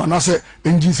auto mu anase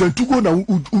engine say to go na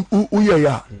uye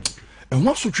ya. And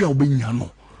what so twa obenya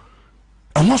no.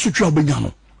 And what so twa obenya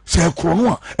no. Say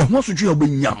krono a ehwo so twa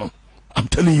obenya no. I'm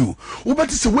telling you,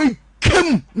 ubati say we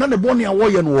came na the boni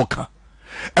awoye no woka.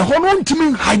 Ehwo no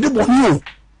ntimi hide boni o.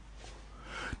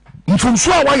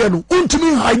 Mfomso awoye no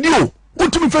ntimi hide o.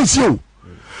 Ntimi fancy o.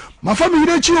 Ma family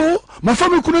na chi o, ma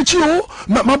family kuna chi o,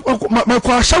 ma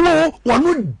kwa shawo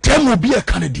wanu demo bi e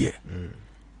kanadie.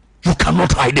 You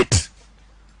cannot hide it.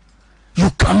 You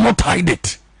cannot hide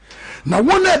it. Now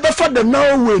one ever the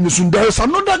now way there is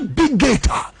another big gate.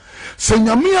 Say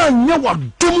nyamia nya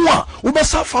wadumwa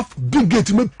ubesa fa big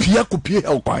gate me pia ko pia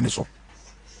el kwan so.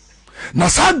 Na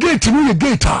sa gate no ye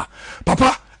gate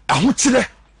papa ahokire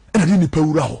na ni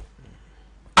pawura ho.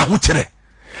 Ahokire.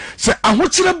 Say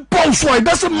ahokire bon so it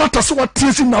doesn't matter so what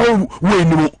is now way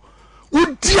ni mo.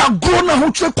 Udi agro na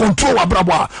ahokire control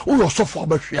abrabo a wo yo so fo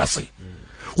abahwiase.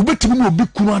 Ubetimi no obi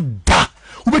kuna da.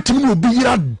 Ubetimi no obi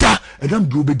yira da. Edam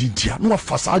do obedi ntia no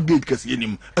afasa gate kase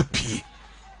yenim apie.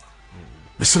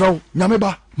 Mesraw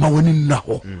nyameba ma wani na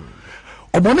ho.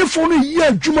 Obonefo no ye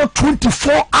adwuma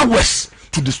 24 hours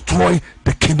to destroy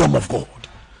the kingdom of God.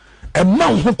 E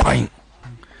man ho kwan.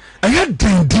 Eye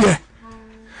dendie.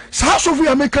 Sa so fi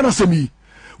America na semi.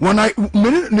 When I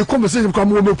ne conversation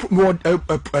come dan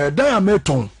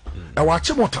ameton. E wa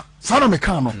chemota. Sa na me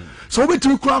kan no. So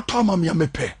obetimi kura to ama me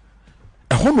amepe.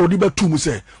 E ho no di betu mu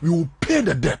say we will pay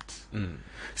the debt.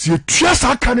 Si etua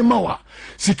sa kanema wa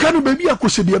sika no baby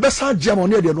akose bia be sa jam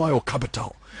on e de no ayo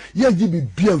capital ye gi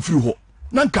bibia mfiri ho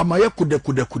na nka ma ye kude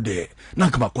na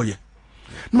nka makoye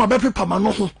na ma be pepa ma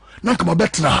no ho na nka ma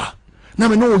betra na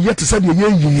me no ye te se de ye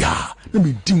yia na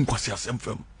me di nkwase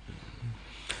asemfam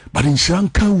but inshan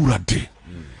ka urade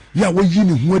ya wo yi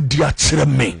ni ho adi a kire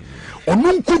me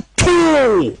ono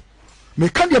nkuto me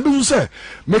ka dia be so se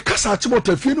me ka sa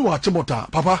achibota fie ni wa achibota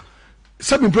papa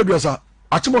se me producer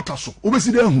achibota so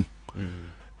obesi de hu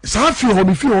sa fie ho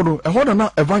me fie ho no e ho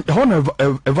na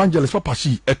evangelist papa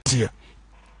shi etie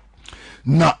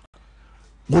na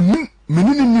woni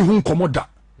menini ni hu nkomoda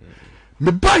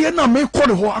me ba ye na me kɔ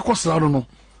ne ho akɔsra no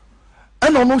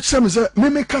ɛna no kyerɛ me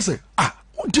sɛ me ka sɛ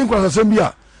wontin kwa sɛ bi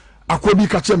a akɔ bi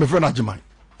ka kyerɛ me frɛ na agyeman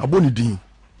abɔ ne din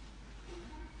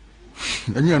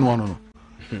ɛnyɛ no ano no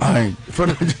ai frɛ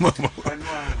na agyeman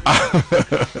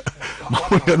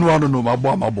ma no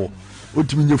mabɔ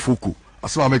otimi nye foko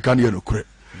asema me ka ne no korɛ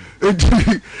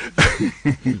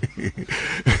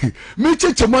me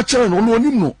cheche ma kyerɛ no no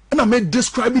onim no na me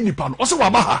describe nipa no ɔsɛ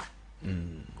waba ha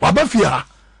waba fia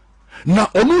na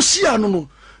ono sia no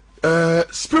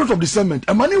spirit of discernment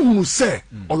amane hunu say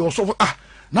or yourself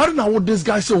na what this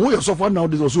guy say who yourself now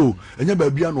this also enya ba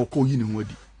bia na okɔ yi ne ho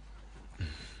adi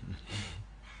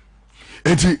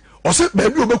enti ɔsɛ ba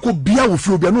bia obɛkɔ bia wo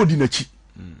fi obia na odi nachi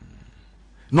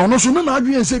na ono so na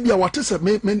adwen se bia wate se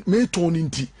me ton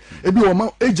nti ebi wo ma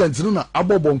agent no na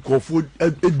abobɔ nkɔfo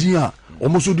edin a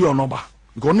ɔmo so di ɔno ba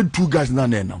because only two guys na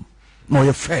enam na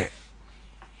ɔyɛ fair.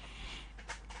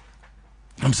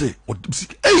 I'm say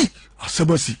hey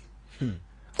asabasi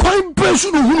kwai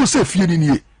besu no hunu se fie ni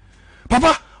nie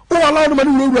papa o allow no mani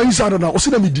wura inside na o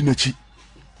se na me di nachi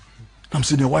I'm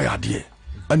say ne why ade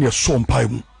ani e so mpai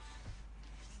mu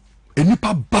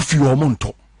enipa ba fi o mo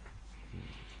nto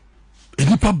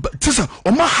enipa tisa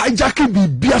o ma hijack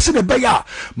bibia se ne be ya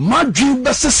madwin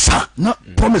be sesa na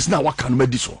promise na waka no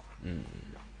madi so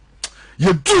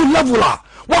ye do level a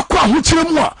wakɔ ahokyere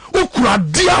mu a okura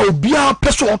dia obia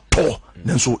peso ɔtɔ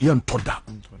nanso ye ntoda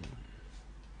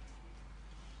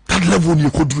that level ni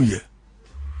koduru ye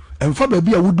emfa ba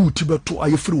bia wodi utibeto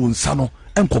ayefiri wo nsa no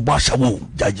enkobo ahya wo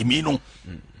jajimi no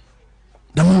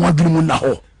na mo wadwene mu na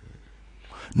ho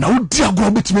na wodi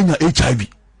agoro betime nya HIV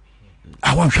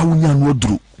awanhwa wo nya no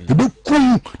aduru de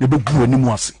bekum de begu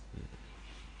animu ase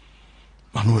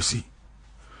manu si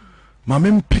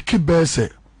mamem pick be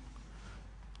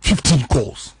 15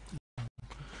 calls.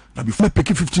 Now before I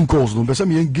pick 15 calls, no, be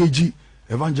me engage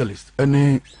evangelist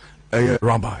any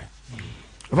rabbi.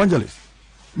 Evangelist.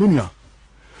 Munya.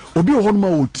 Obi ohonma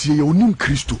otie ye onim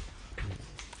Kristo.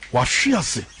 Wa hwe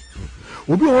ase.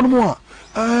 Obi ohonma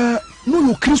no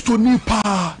yo Kristo ni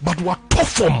pa but wa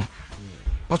tofom.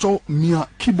 But mia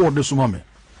keyboard de so mame.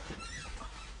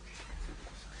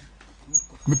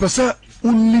 Me pese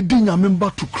only din ya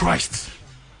member to Christ.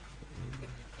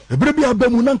 Ebere bia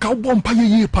bamu nanka wo mpa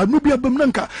ye pa no bia bam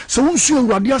nanka se wonsu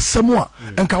awurade asem a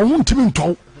enka wo ntimi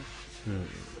ntɔw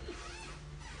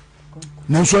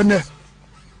nanso ne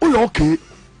o yo okay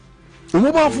o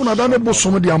mo ba fu na da ne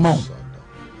bosom de ama wo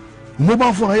mo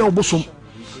ba fu na ye obosom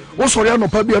wo sori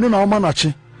anopa bia no na wo ma na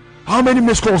che how many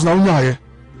missed calls na unya ye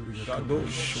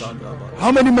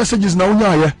how many messages na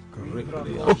unya ye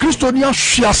o Kristo ni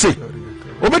ahwe ase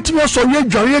obetimi asori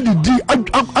adware didi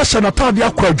ahya na tade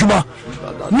akɔ adwuma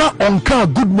na onka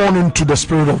good morning to the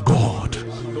Spirit of God.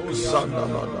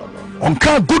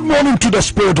 Onka good morning to the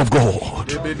Spirit of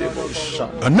God.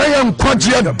 Anaya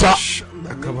nkwagye da.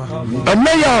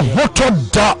 Anaya hoto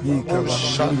da.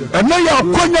 Anaya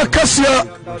akonya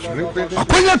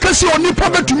kasia onipa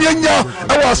betumi anya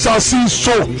ewa asase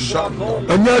so.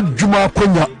 Anya dwuma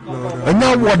akonya.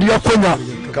 Anya wode akonya.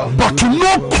 But to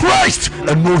know Christ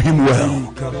and know him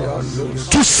well.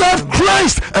 To serve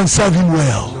Christ and serve him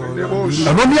well.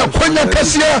 And only a kwanya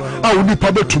kasia I will be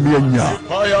public to me anya.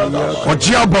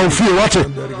 Ojiaba ofie wate.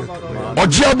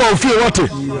 Ojiaba ofie wate.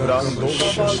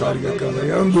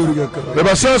 The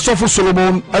Bible so for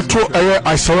Solomon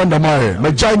I surrender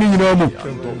my jai ni nyina mu.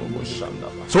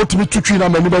 So to me tutwi na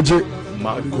mani baje.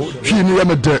 Twi ni ya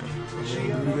mede.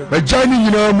 Me jai ni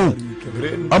nyina mu.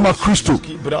 Ama Kristo.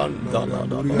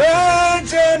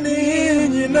 Mejani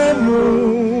nyinamu.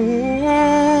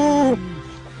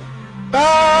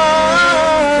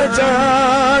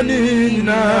 Mejani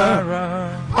nyinara.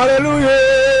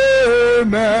 Hallelujah.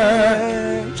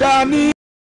 Mejani.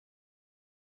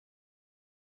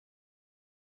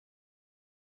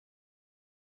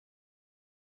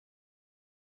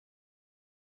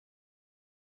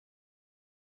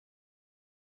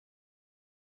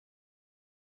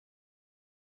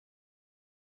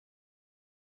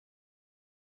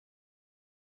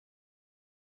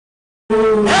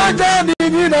 Mejani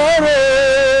nyinara.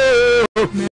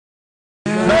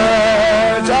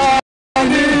 Mejani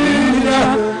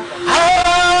nyinara.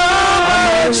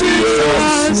 Ah,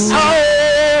 Jesus.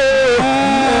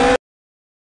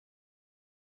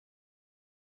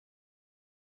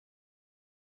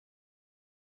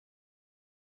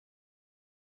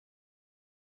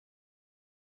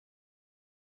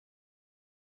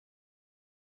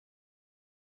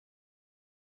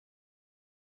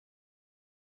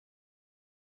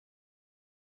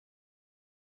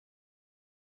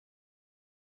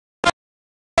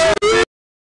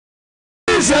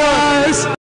 Jesus.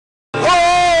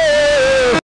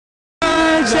 Oh,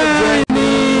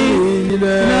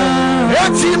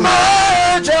 Eti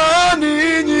Mejani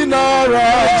nyinara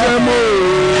jemo.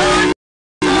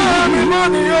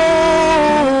 Mani yo.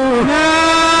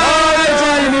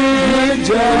 Mejani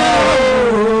nyinara.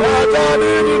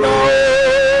 Mejani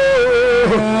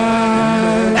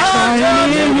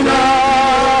nyinara.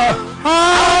 Ah,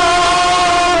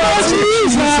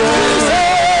 Jesus.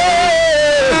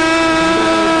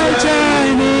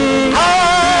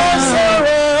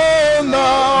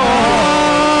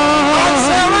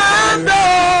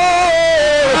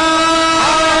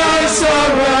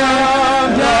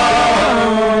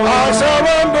 I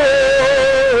surrender.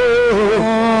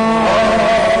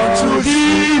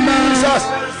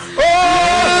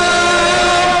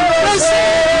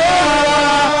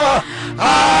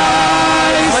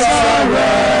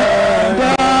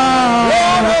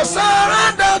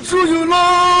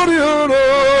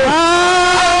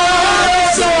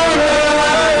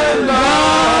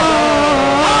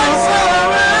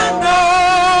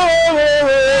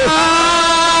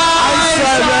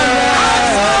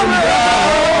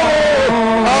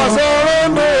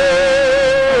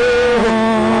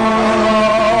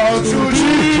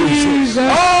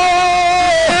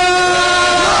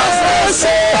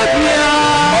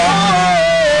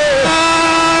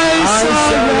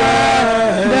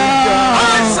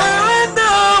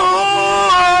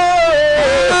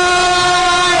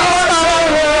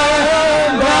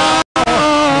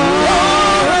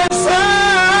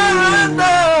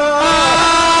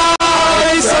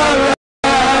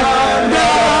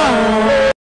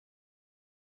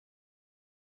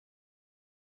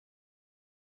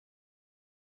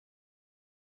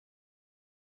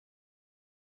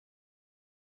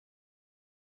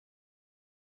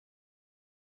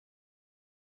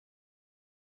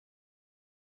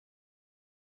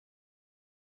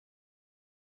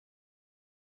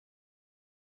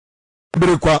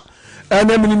 bebre kwa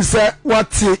ene minim se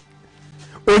wate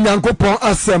onyankopon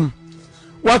asem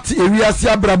wate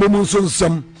ewiase abrabo mu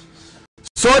nsonsam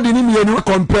so de ni mienu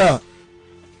compare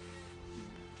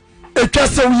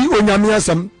etwase wi onyame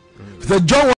asem the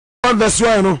John 1 verse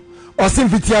 1 no osim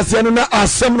fitiase no na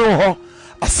asem no ho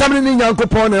asem ni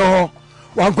nyankopon ne ho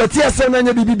wankwati asem na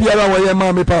nya bibiara wo ye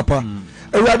ma me papa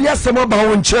ewade asem aba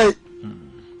wo nche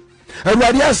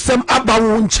ewade asem aba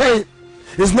wo nche.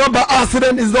 It's not by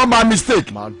accident, it's not by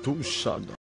mistake.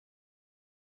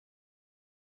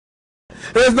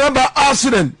 It's not by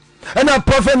accident. And a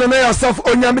prophet and yourself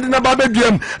on your middle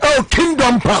oh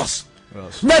kingdom pass.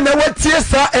 Now what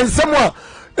TSA and someone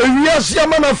yes,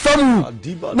 Yaman of family.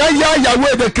 Now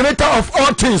Yahweh, the creator of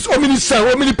all things,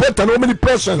 omniscient, omnipotent,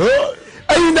 omnipresent.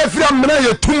 And if you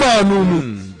are two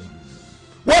man,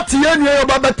 what you know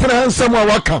about better and someone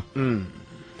waka?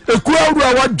 A crowd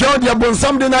what John Yabon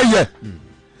something I hear.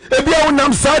 Ebia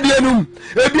unam sadienum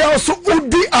ebia also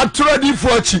udi atradi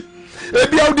fochi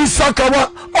ebia udi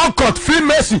sakawa okot free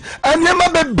mercy anyama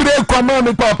be break kwa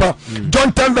me papa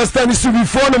John 10 verse 10 is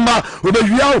before no ma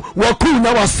obewia waku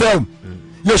na wasem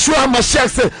Yeshua Mashiach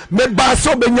say me ba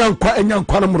so benyankwa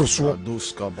enyankwa no mroso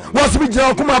was me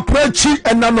jina kuma prechi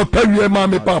ena no pawie ma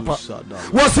me papa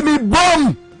was me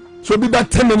bom so bi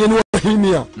batemene no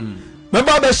hinia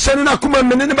Remember the shining akuma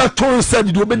mene ba ton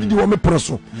said do be di wo me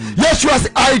proso. Yeshua say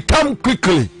I come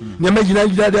quickly. Ne magina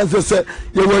gida say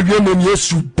ye wawie mem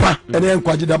Yesu pa ene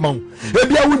nkwaje da mawo.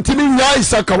 Ebia wuntimi nya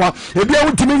isakawa, ebia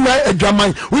wuntimi nya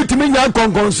adwaman, wuntimi nya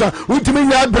konkonsa, wuntimi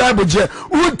nya braboje,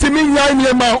 wuntimi nya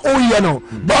niema oye no.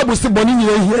 Bible say boni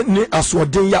nyina ni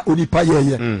asoden ya onipa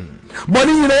yeye.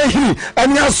 Boni nyina hi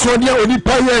ani asoden ya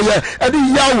onipa yeye. Edi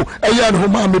yawo eya no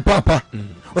ma me papa.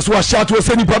 So I shout to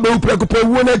send you today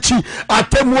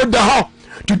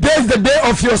is the day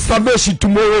of your salvation.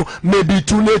 Tomorrow may be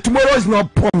too late. Tomorrow is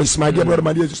not promised, my dear brother,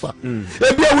 my dear sister.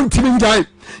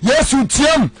 Yes, you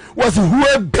tell was who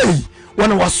obey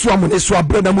when I was swimming. It's what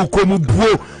brother Mukomu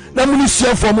bro. Na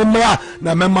munisia for mama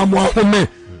na mama mo home.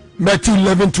 Matthew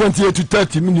 11:28 to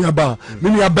 30.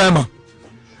 Miniabama.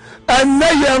 And na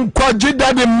yan kwaji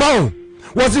daddy man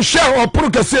was a share or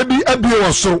prokasebi abi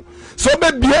or so. So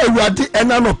be awurade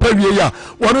ena no pawie ya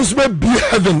wonu so be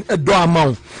heaven edo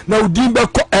amaw na udin be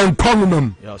ko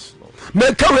enkonum yes lord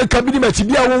me ka we ka bi ma ti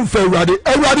bia won fa awurade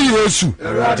Yesu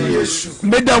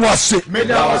meda wase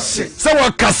se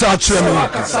wa kasa kire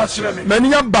me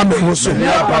mani ya ba me ho so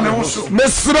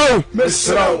mesro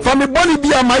fa me boni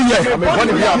bia maye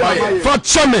fa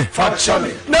chame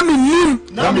na me nim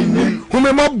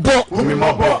hume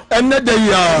mabo enne de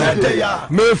ya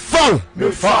me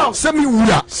fa se mi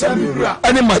wura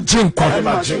ene ma jinkwa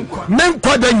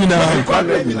menkwa da nyina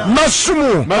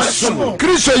masumu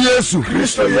Kristo Yesu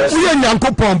uye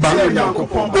nyankopon ba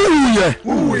uye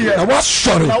na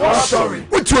wasori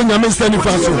uti onyame sani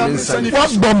faso wa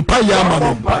bompa ya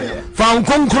ma fa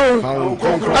nkonkro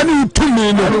ani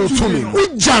utumi no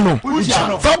ujano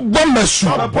fa bommesu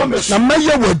na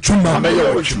maye wadwuma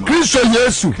Kristo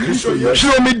Yesu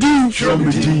shiromidi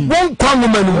won kwanu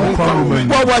manu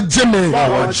wa wajeme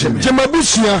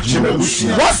jemabusia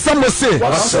wasamose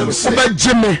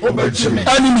obejeme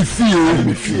animi fie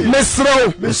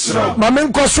mesro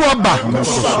mamenko so aba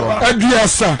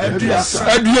aduasa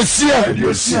aduasia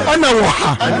ana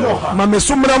woha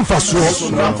mamesumra mfaso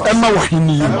ema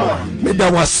wahini meda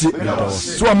wase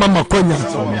so mama konya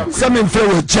same mfe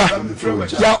waja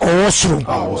ya owosoro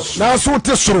na so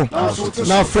te soro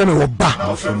na frene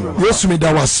oba Yesu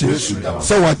meda wase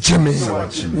se wajeme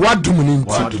wadum ni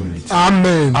nti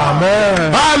amen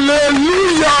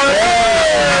hallelujah.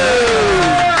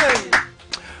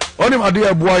 Only my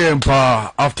dear boy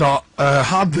empa after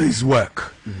hard day's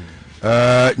work.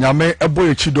 Nyame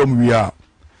eboye chidom we are.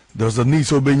 There's a need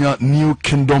to be new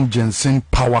kingdom ginseng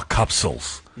power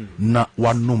capsules. Na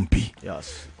wanumpi.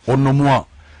 Yes. Onomwa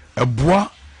eboa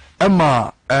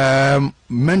ema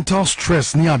mental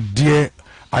stress ni ade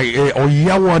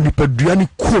oyawa ni peduani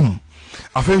kum.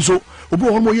 Afenso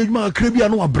obo homo yeduma akrebia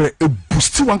no abre e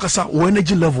boost wankasa o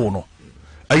energy level no.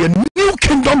 A new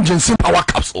kingdom ginseng power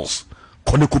capsules.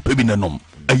 Kone kupe bi nanom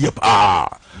ayep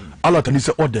ala tani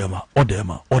se odema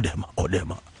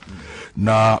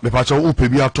na me pa cha wo pe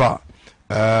bi ato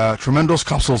tremendous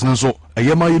capsules nso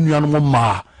ayema yenuanom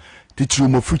ma titiri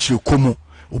mo fuchire komu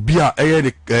obi a eye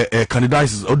the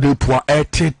candidates odepoa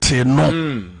etete no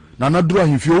na na dura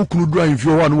himfie okunu dura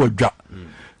himfie ho anu wadwa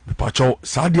me pa cha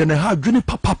saade na ha dwene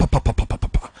papa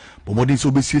bomodi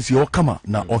so besiesie o kama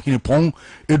na ohine pon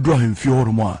edura himfie ho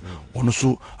mo a ono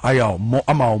so aya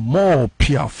more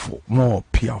peerful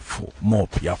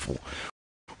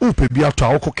pe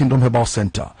biato Oko Kingdom Herbal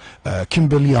Center,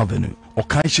 Kimberley Avenue,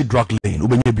 Okanshi Drug Lane,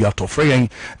 Ubenye biato Freyen,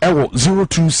 Ewo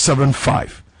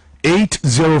 0275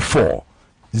 804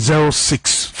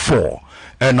 064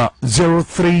 and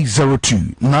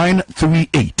 0302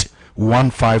 938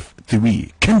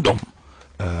 153. Kingdom,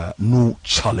 no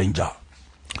challenger.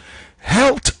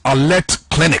 Health Alert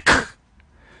Clinic.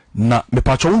 Na me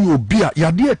pacho yo bia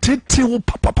ya de tete wo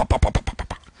papa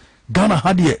Ghana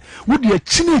hadie wo de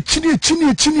chini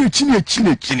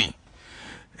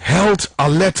Health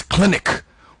Alert Clinic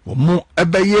wo mo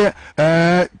ebeye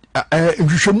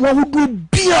nhwehwemu ahodo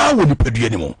bia wo ni padua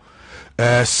ni mo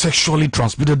sexually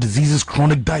transmitted diseases,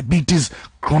 chronic diabetes,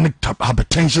 chronic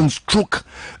hypertension, stroke,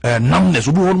 numbness.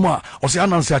 Obi won mo o se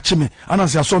anansi achime,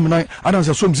 anansi asom nan,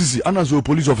 anansi asom sisi, anansi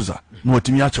police officer. No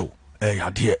otimi achew.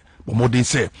 Yade omodin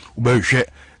say ubehwe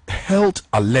Health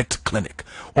Alert Clinic.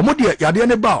 Omode yade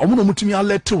ne ba, omo no mutimi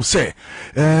alert o say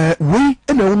we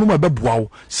ena wonu ma beboa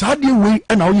wo. Saade we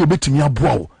ena wo ye betimi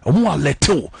aboa wo. Omo alert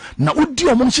o. Na odi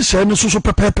omo nhye ne so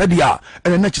pepepe dia.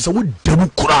 Ena na chi say wo dem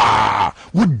kura.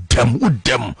 Wo dem.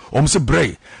 Omo se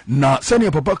brey. Na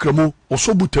sene papa kramo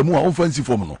oso butamu a onfansi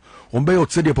fom no. Ombe yo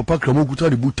tse de papa kramo kuta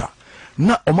de buta.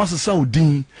 Na omo asesa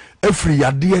odin afri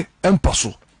yade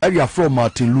empaso. Area from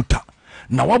Martin Luther.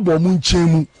 Na wabo omu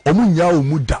nchemu omu nya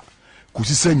omu da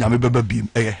kusi se nyame beba bim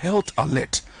a Health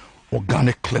Alert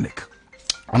Organic Clinic,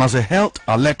 and as a Health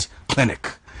Alert Clinic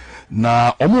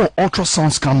na omu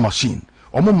ultrasound scan machine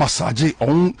omu massage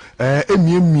on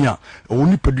emiemia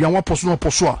oni pedua wa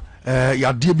poso a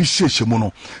yade bi hyehye mu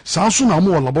no sanso na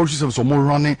omu laboratory service omu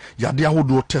running yade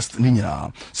ahodo test ni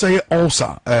nyina say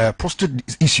ulcer, prostate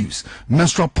issues,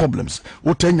 menstrual problems,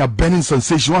 wotanya burning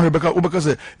sensation wa Rebecca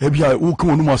say ebia wo kan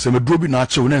onu asem duro bi na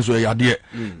ache wona so yade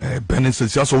burning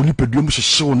sensation so oni pedua mu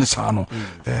hyehye ne sa no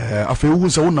afa wo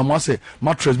say wona mo ase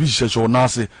mattress bi hyehye wona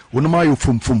ase wona ma yo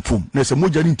fum na say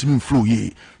moja ni ntimi flow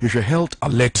ye your Health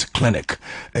Alert Clinic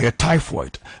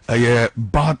typhoid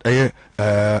bad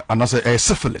and as a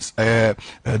syphilis,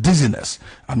 dizziness,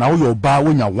 and now your bar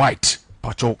when you're white,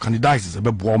 pacho candidiasis, a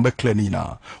bebo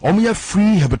cleanina. Omia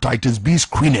free hepatitis B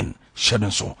screening, shedding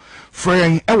so.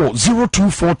 Fraying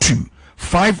 0242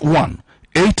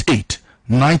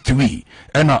 518893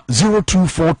 and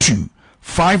 0242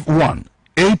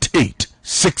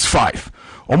 518865.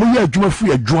 Omia juma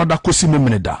free a juada kosi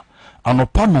memeneda, and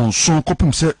upon so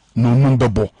copim se no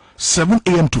numbebo 7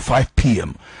 a.m. to 5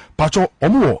 p.m. Pacho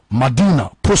Omo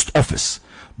Madina Post Office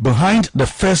behind the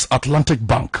First Atlantic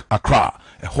Bank, Accra,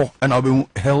 and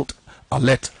Health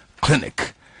Alert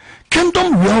Clinic.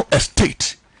 Kingdom Real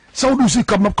Estate. So do you see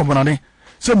come up commonane?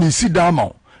 So me see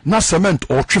down na cement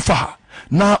or trifaha,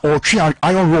 na or tree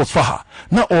iron rods faha,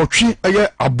 na or tree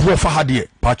abo faha de.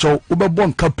 Pacho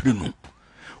ubebon kapinu.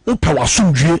 Upa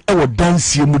wasundrie ewo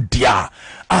dansie mu dia.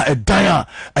 A dia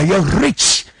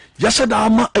rich. Yasada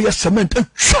ama cement a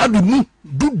chadu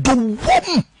do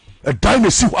wom a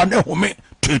dynasty one home hey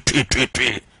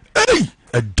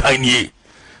a dynasty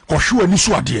koshu ani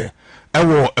so ade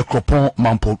ewo Ekropon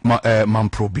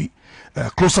Mamprobi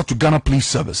closer to Ghana Police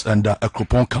Service and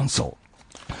Ekropon Council.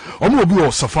 Omo obi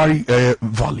o Safari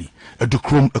Valley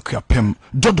Edukrom Akuapem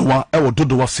Dodowa ewo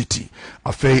Dodowa City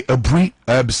afei Abri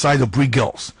beside the Abri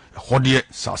Girls hodie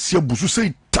sasia busu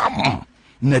sei tam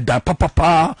ne da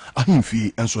papa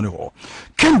ahimfi enso ne ho.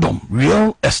 Kingdom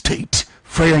Real Estate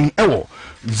Fraying Ewo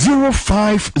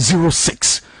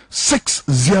 0506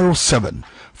 607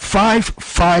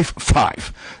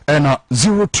 555 and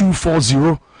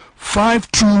 0240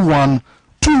 521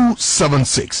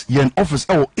 276. Yen office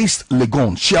East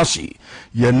Legon Shiashi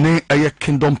yen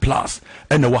Kingdom Plus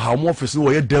and our home office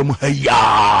no dem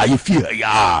ya you feel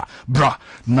ya bra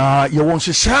na ye won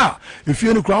sha if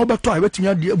you no crowd back to I bet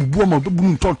me dey bubu ma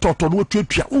bubu to no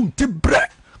twatwa on te bre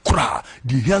kra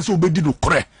di hian so obedi do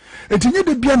kre entinye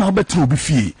de bia na obetre obi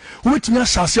fie obetimi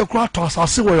asase kra to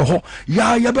asase wo ye ho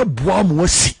ya be boa mo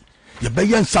asi ye be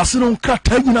yen sase no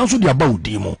krata nyina so de aba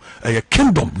odi mo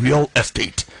Kingdom Real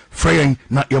Estate Fraying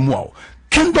na yemwao.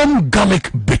 Kingdom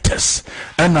Garlic Bitters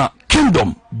and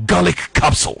Kingdom Garlic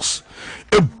Capsules.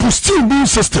 A boosting immune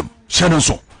system. Shannon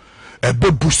a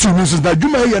be boosting immune system. You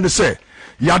may and say,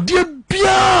 ya dear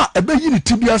bia, a be yini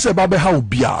tibia se babe how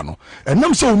biano. And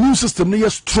nam so immune system near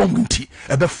strong inti,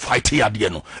 a be fighty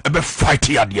adiano, a be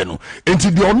fighty adiano.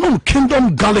 Into the unknown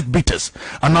Kingdom Garlic Bitters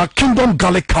and our Kingdom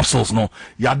Garlic Capsules no.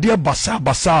 Ya dear basa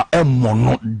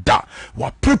mono da.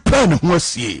 Wa prepare no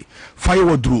see.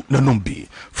 Firewood na numbi.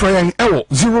 Fraying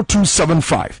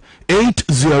 0275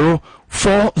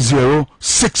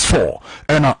 804064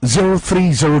 and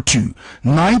 0302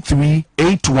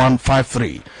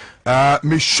 938153.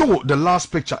 me show the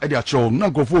last picture at your show. Na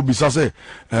go for bisa say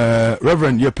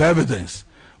Reverend your evidence.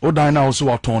 O dan na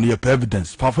also atone your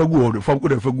evidence. Fa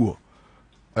go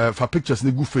for pictures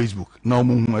ni go Facebook. Na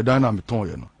mo hu dan na me ton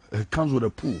ye no. It comes with a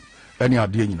pool. Any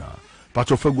idea nyina. But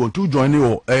you go to join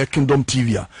you Kingdom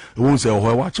TV. It won't say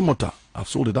oh watch motor. I've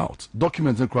sold it out.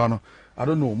 Documents in crown. I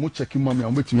don't know. Mo checking mommy.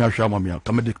 I'm waiting here. Share mommy.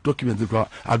 Come the documents in crown.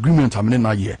 Agreement. I'm in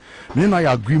a year. Me na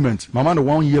agreement. Mama the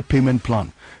 1 year payment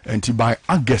plan. And by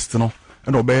August no.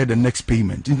 And obey the next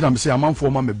payment. In time say I'm for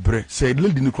my bre. Say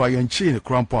little didn't cry and chain the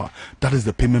crown power. That is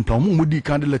the payment plan. Mo di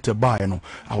kind letter buy. You know.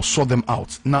 I'll sort them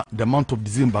out. Now the month of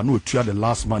December no tuya the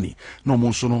last money. No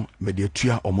mo sono me de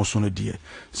tuya or mo sono die.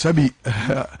 Sabi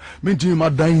me ntimi ma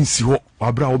dan si ho.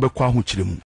 Wabra wo be kwa ho kire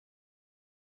mu.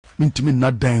 Me ntimi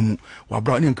na dan mu.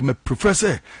 Wabra ne nka me prefer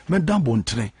say me dan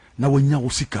bontre. Na wanya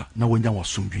wosika na wanya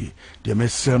wasomdue. The me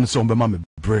say no say on be ma me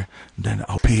bre. Then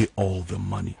I'll pay all the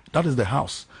money. That is the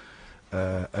house.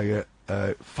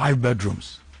 5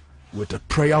 bedrooms with a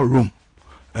prayer room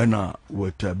and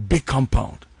with a big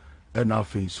compound and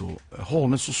nothing, so a whole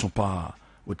necessary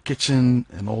with kitchen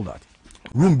and all that.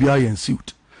 Room behind and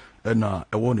suit and I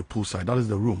want a poolside. That is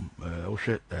the room. Oh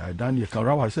shit, I done here. Can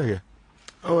I say here?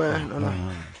 Oh yeah, no.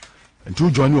 And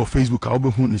to join your Facebook, I'll be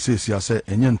who says I say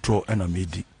and intro and I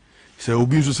made it. So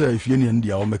obi so say if you any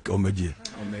India or make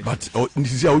but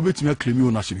this is how we bet me claim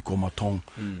you na she become a tongue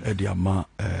e dia ma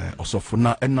osofo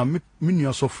na and na me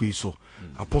nua sofo so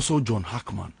Apostle John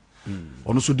Hackman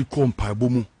ono so di kompa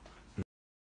ebomu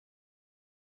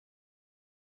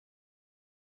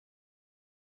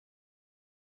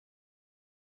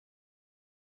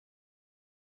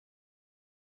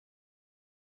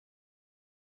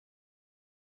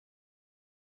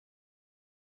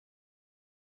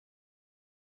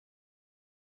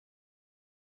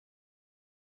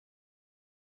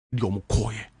the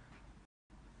omokoye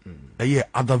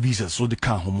other visas so they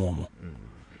can't home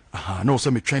no say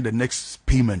me train the next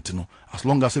payment no as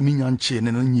long as me nyan che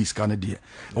ne nyi ska ne de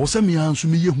o say me anso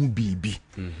me yehu bibi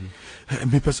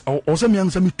me pes o say me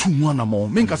anso me tu hu anamo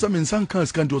me nka say me nsan kan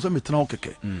ska nti o say me tena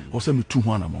okeke o say me tu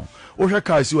hu anamo o hwe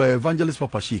kai si evangelist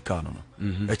papa shika no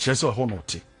e kire say ho no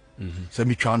te say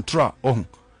me twantra oh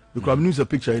because me use a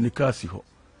picture in the car si ho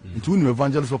nti unu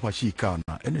evangelist papa shika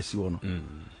na ene si ho no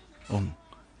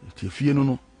ti fie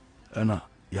no na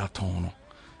ya ton no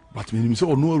but me say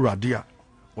ono awurade a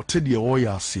wote de o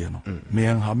ya ase no me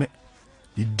enha me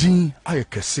the din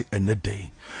ayekese ene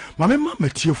day mama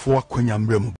matiefo akwanya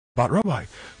mrem but rabbi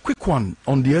quick one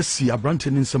on the SC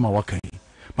abranten in some wakan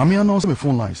mama announce me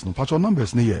phone lines no patch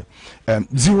numbers ne here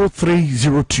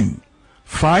 0302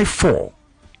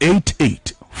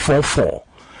 548844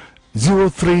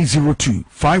 0302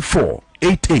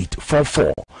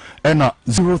 548844 and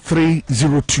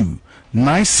 0302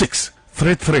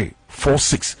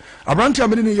 963346. Abranti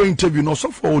amene ne interview no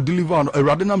so for deliver no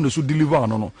erade nam ne so deliver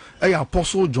no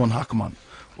Apostle John Hackman.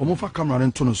 Omofa camera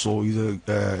nto no so is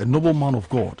a noble man of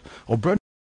God. Obrand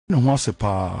ne ho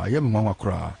asepa ye me nwa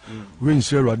kra. We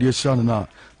nse erade ehia na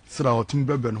sira otim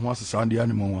bebe ne ho asesa ande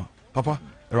ane mo papa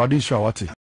erade ehia wate.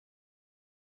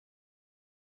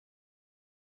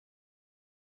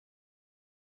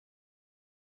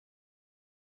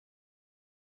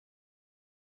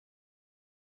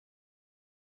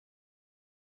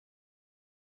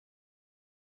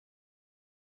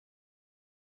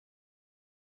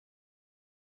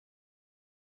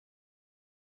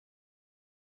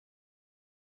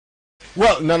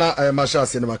 Well, Nana, Masha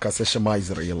Cinema Kaseshama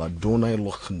Israel, Dona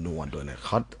look no one doing a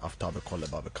hot after the call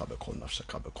about the call,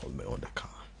 Nafshaka call me on the car.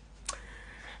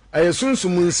 I assume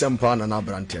Sumun Sampan and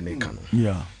Abrantian Cano.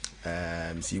 Yeah.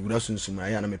 See, would assume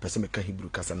Sumayana, me Pesamica Hebrew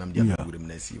Casanam, the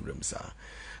Nesi Remsa.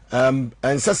 And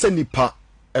Sassani pa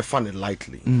a funny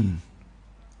lightly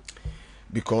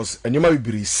because a new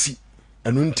be see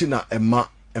and untina a ma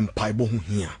and piebo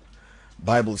here.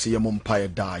 Bible say a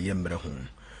mumpire die yembre home.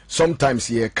 Sometimes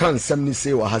ye can semni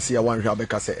say wa hasia wan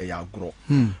hwabeka say ya agro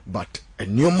but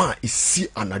enoma is see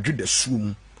anadwe the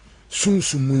sum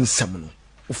sunsumun nsem no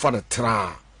ufa the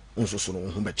tra onso so no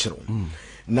ho be kire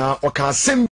na oka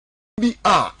asem bi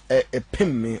a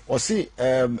pemme o say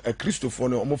a Christopher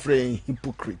no omofre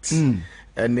hypocrites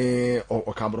ene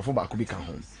oka brofo ba ko bi kan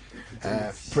ho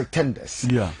pretenders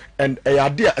and a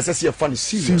idea as say funny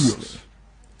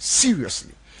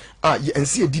seriously and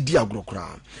see a didi agro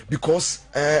kra because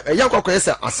yakwa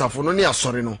say asafo no ne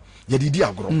asore no ye didi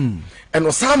agro and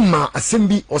osama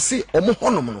asembi o say omo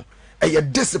honom no a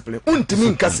discipline untimi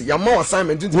nkase ya ma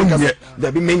assignment untimi nkase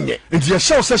da bi menye nti ya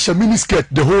show session mini skirt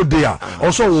the whole day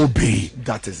also obey.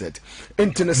 That is it.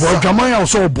 Intine bo adwaman ya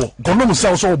also obo konom sa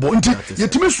also obo nti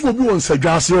yetimi so obi won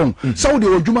sadwase on sa wo de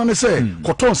adwuma ne se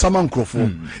koton sama nkrofo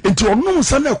nti onom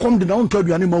sa na kom de na onto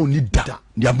aduane ma oni da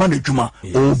ya ba na adwuma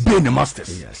obey ne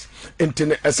masters. Yes.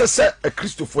 Intine esese a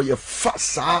Christopher ye fa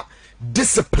sa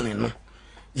discipline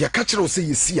ye ka kire o se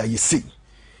yesi ya yesi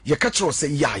ye ka kire o se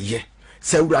ya ye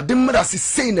se urade mmara se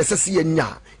sei na sese ye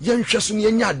nya ye nhwe so ne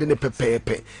ye nya de ne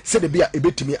pepepe se de bia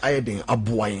ebetimi ayeden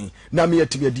aboan na me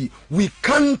yetimi adi we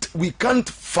can't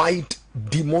fight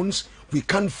demons, we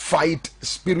can't fight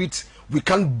spirits, we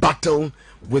can't battle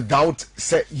without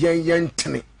se yen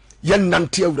tene yen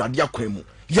nante urade akwemu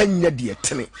yen nya de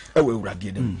tene e we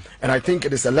urade dem. And I think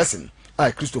it is a lesson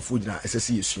Christopher na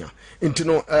SSC yesua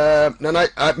intino na na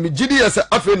me gidi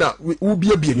yesa afena u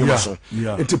bia bia ni so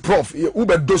inti prof u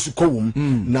be dosu ko wom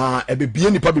na e be bia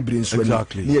nipa bebre nso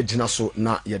ni e gina so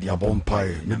na ye de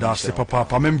abompai me da se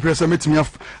papa mempresa metimi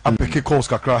apeke calls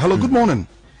kakra. Hello, good morning.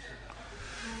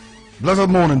 Blessed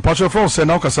morning. Pastor Fro say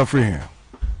now kasa free here.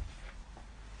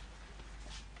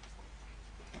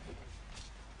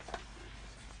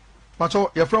 Pastor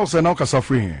your friend say now kasa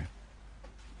free here.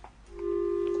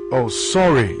 Oh,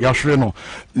 sorry, Yashreno.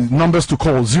 Numbers to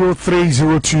call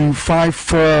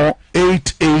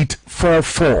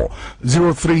 0302548844,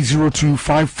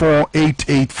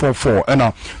 0302548844, and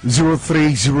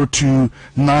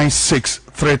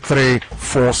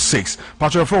 0302963346.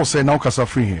 Patrick Fro say now kasa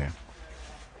free here.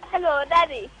 Hello,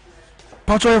 Daddy.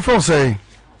 Patrick Fro say.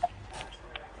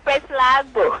 Press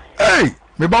Lagbo. Hey,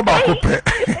 me baba kope.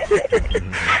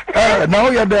 Now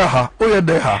you're there, ha. Oh, you're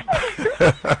there, ha.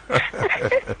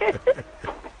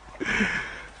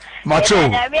 Macho.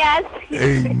 Amen.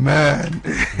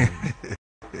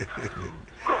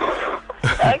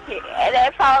 Okay, and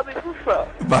I found people from.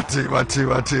 Mati.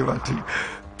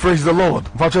 Praise the Lord.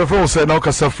 Patrick Fro say now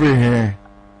kasa free here.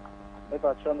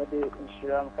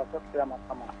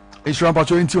 Insurance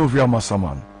Patrick into of your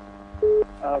masaman.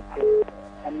 Okay,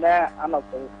 and then I'm not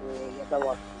going to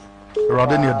work.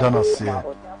 Rather than done here.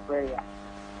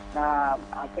 Now,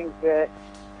 I think that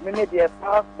many the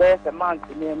past there's a month,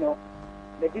 you know.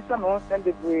 The different ones send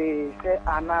the way say,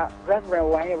 Anna, Reverend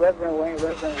Wayne.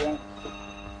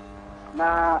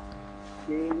 Now,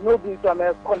 the nobody to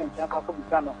America calling Chaka for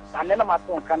Bicano, and then I'm at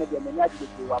home, Canadian, and I did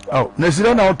you up. Oh,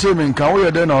 Nessie, now teaming, can we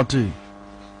then our tea?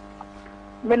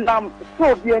 Menam,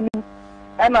 so be any,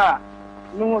 and I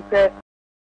no say,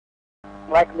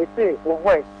 like they say, or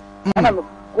wait, and I'm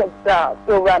going to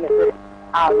so run it.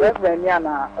 Reverend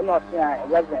Yana, not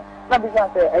Reverend. Not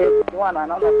because I one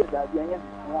and I'm not that young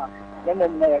one. Then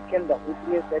I'm a kingdom with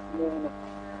you,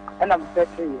 and I'm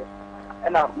 30 years.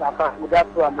 And I'm not with that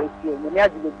one.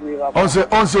 Also,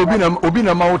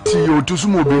 Obina Mauti, you to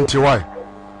smooth into why?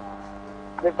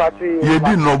 The battery, you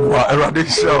didn't know what a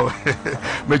show.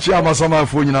 Mechama Sama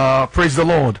for you now. Praise the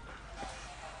Lord.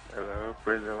 Hello,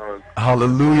 praise the Lord.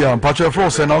 Hallelujah. Patrick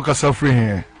Frost and Alka suffering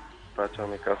here.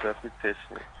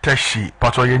 Teshi,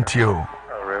 Patro Yentio.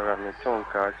 Reverend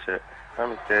Tonka,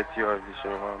 I'm 30 or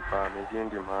vision one palm,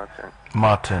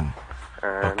 Martin.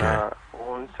 Okay.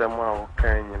 One someone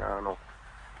can, you know.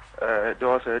 There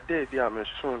was a day, I'm a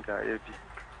soon guy,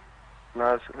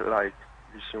 not like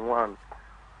vision one,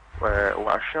 where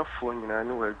I shall phone, and I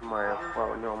knew where my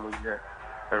normal year,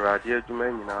 a radiator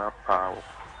man in our power.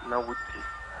 Now, would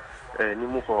any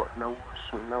more now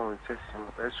soon now and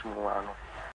testing as one.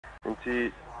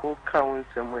 Nti o kaun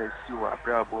semwe si wa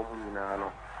brabo mu nyina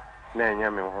no na enya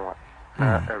me ho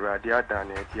na awrade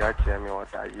adane di ache me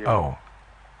oda ye oh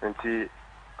nti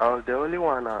the only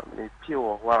one me pie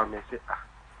wo wa me say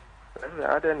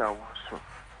other na wusu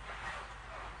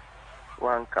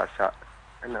wan kasa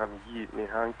na me yi me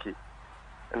hanki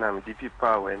na me di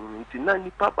power nti na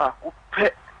ni papa ko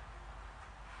pe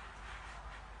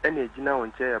ene gina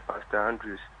won che Pastor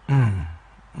Andrews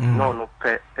no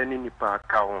pe any nipa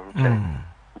account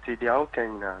nti dia o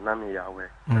kenya na me yawe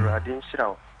radin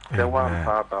shiraw the one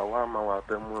baba one ma wa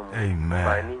be mu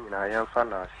by ni na yan fa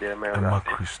na se me ra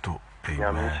Christo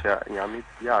nyami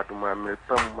ya do ma me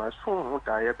pam ma so ho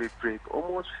da ya be break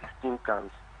almost 15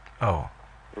 cans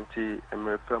nti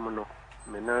me pam no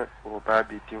me na o ba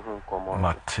bi ti ho komo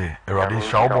mate radin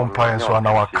shaw bon pa so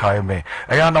na wa kai me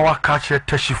eya na wa ka che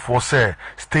tashifo se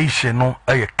station no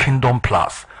e Kingdom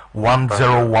Plus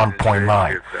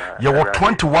 101.9. You were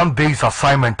 21 days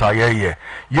assignment ye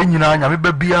nyina nyame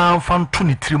ba bia mfa nto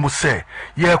ni tiri mu se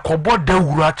ye kobo da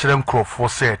wura kire nkrofo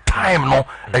se time no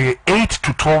 8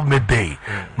 to 12 midday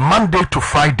Monday to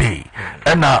Friday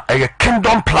and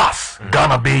Kingdom Plus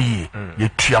Ghana be ye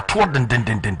triato den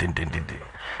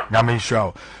nyame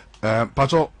nhyira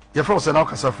pato ye fro se na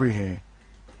kasa free here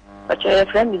pato ye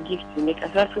friend gift me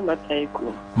kasa free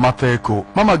Mateko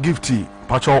mama gifty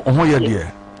pato ho ye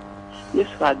de yes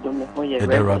adom ho ye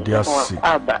radiasi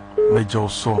mejo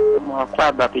so mo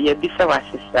akwa ye bi se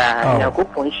wasisa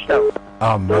yakopon show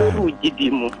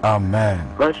amen amen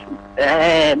because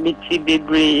miti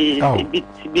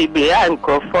bebre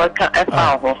anko for ka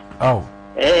efa ho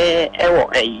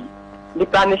ewo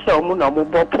nipa ni se omu na omu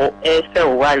bopo se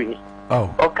o wari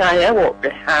okan ewo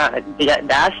ha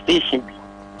that station bi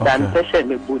dan pese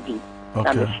me body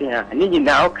na me se ani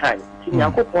nyina okan ti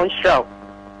yakopon show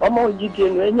omo gidi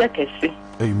no enye kese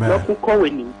amen okuko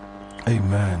weni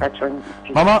amen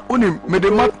mama uni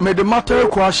me de matter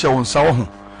ko ahye won sa wo ho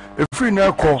efiri na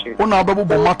ekọ una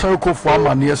abebo matter ko fo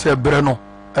amane ese bre no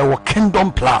e wo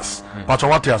Kingdom Plus pato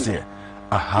what you say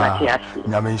aha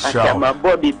nyame nhyira ma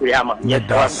body briama yes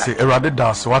that's erade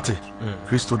das what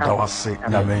Christo da wase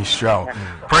nyame nhyira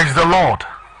praise the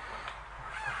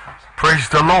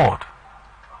Lord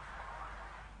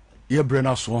ye bre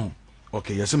na so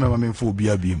okay yes me mama mfo obi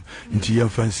abiem nti ye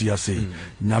fancy ase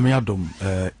nyame adom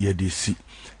ye de si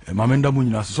mamenda mu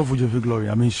nyina so for Jehovah glory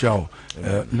nyame nhyira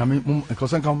na me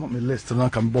because kan me list na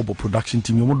kan bobo production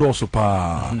team mo do so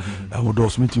pa mo do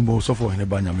so meeting bo so for hene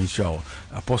ba nyame nhyira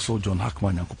Apostle John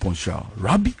Hackman yakopon nhyira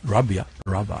rabbi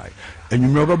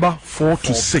enumero baba 4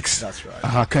 to 6 that's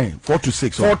right okay 4 to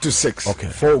 6 okay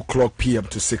 4 o'clock p.m.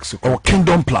 to 6 o'clock or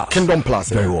Kingdom Plus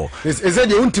very well is it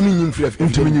the ultimate nyim free from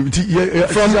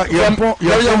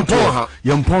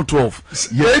Yempon 12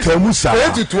 Yetemusa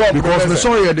because me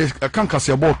so ye the kan kase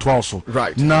about 12 so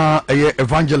right na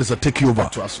evangelist take over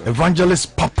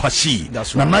evangelist papashi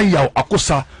na ya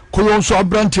akosa kolonso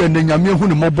abrante na nyame hu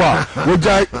ne mobo a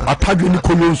woja atadwe ni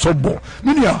kolonso bo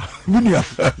minia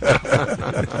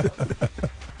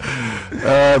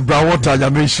Brawota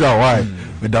nyame nhyira why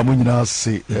medamu nyina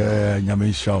se nyame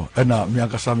nhyira na me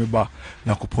akasa me ba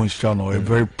yakopon nhyira no a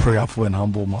very prayerful and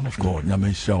humble man of God nyame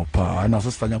nhyira pa na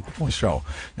sister yakopon nhyira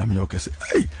nyame yo kese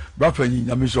hey brafa nyi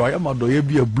nyame nhyira ya mado ye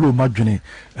bia blow madwene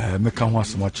meka ho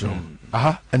asema kiro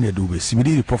aha ene edo be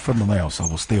simidi the prophet no na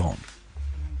will stay on.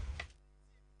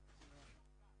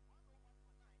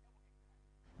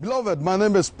 Beloved, my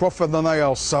name is Prophet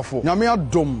Nanaya Safo. Nyame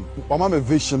adom, wama me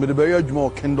vision, me de be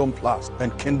adwuma Kingdom Plus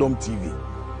and Kingdom TV.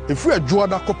 If we are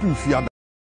Joada copy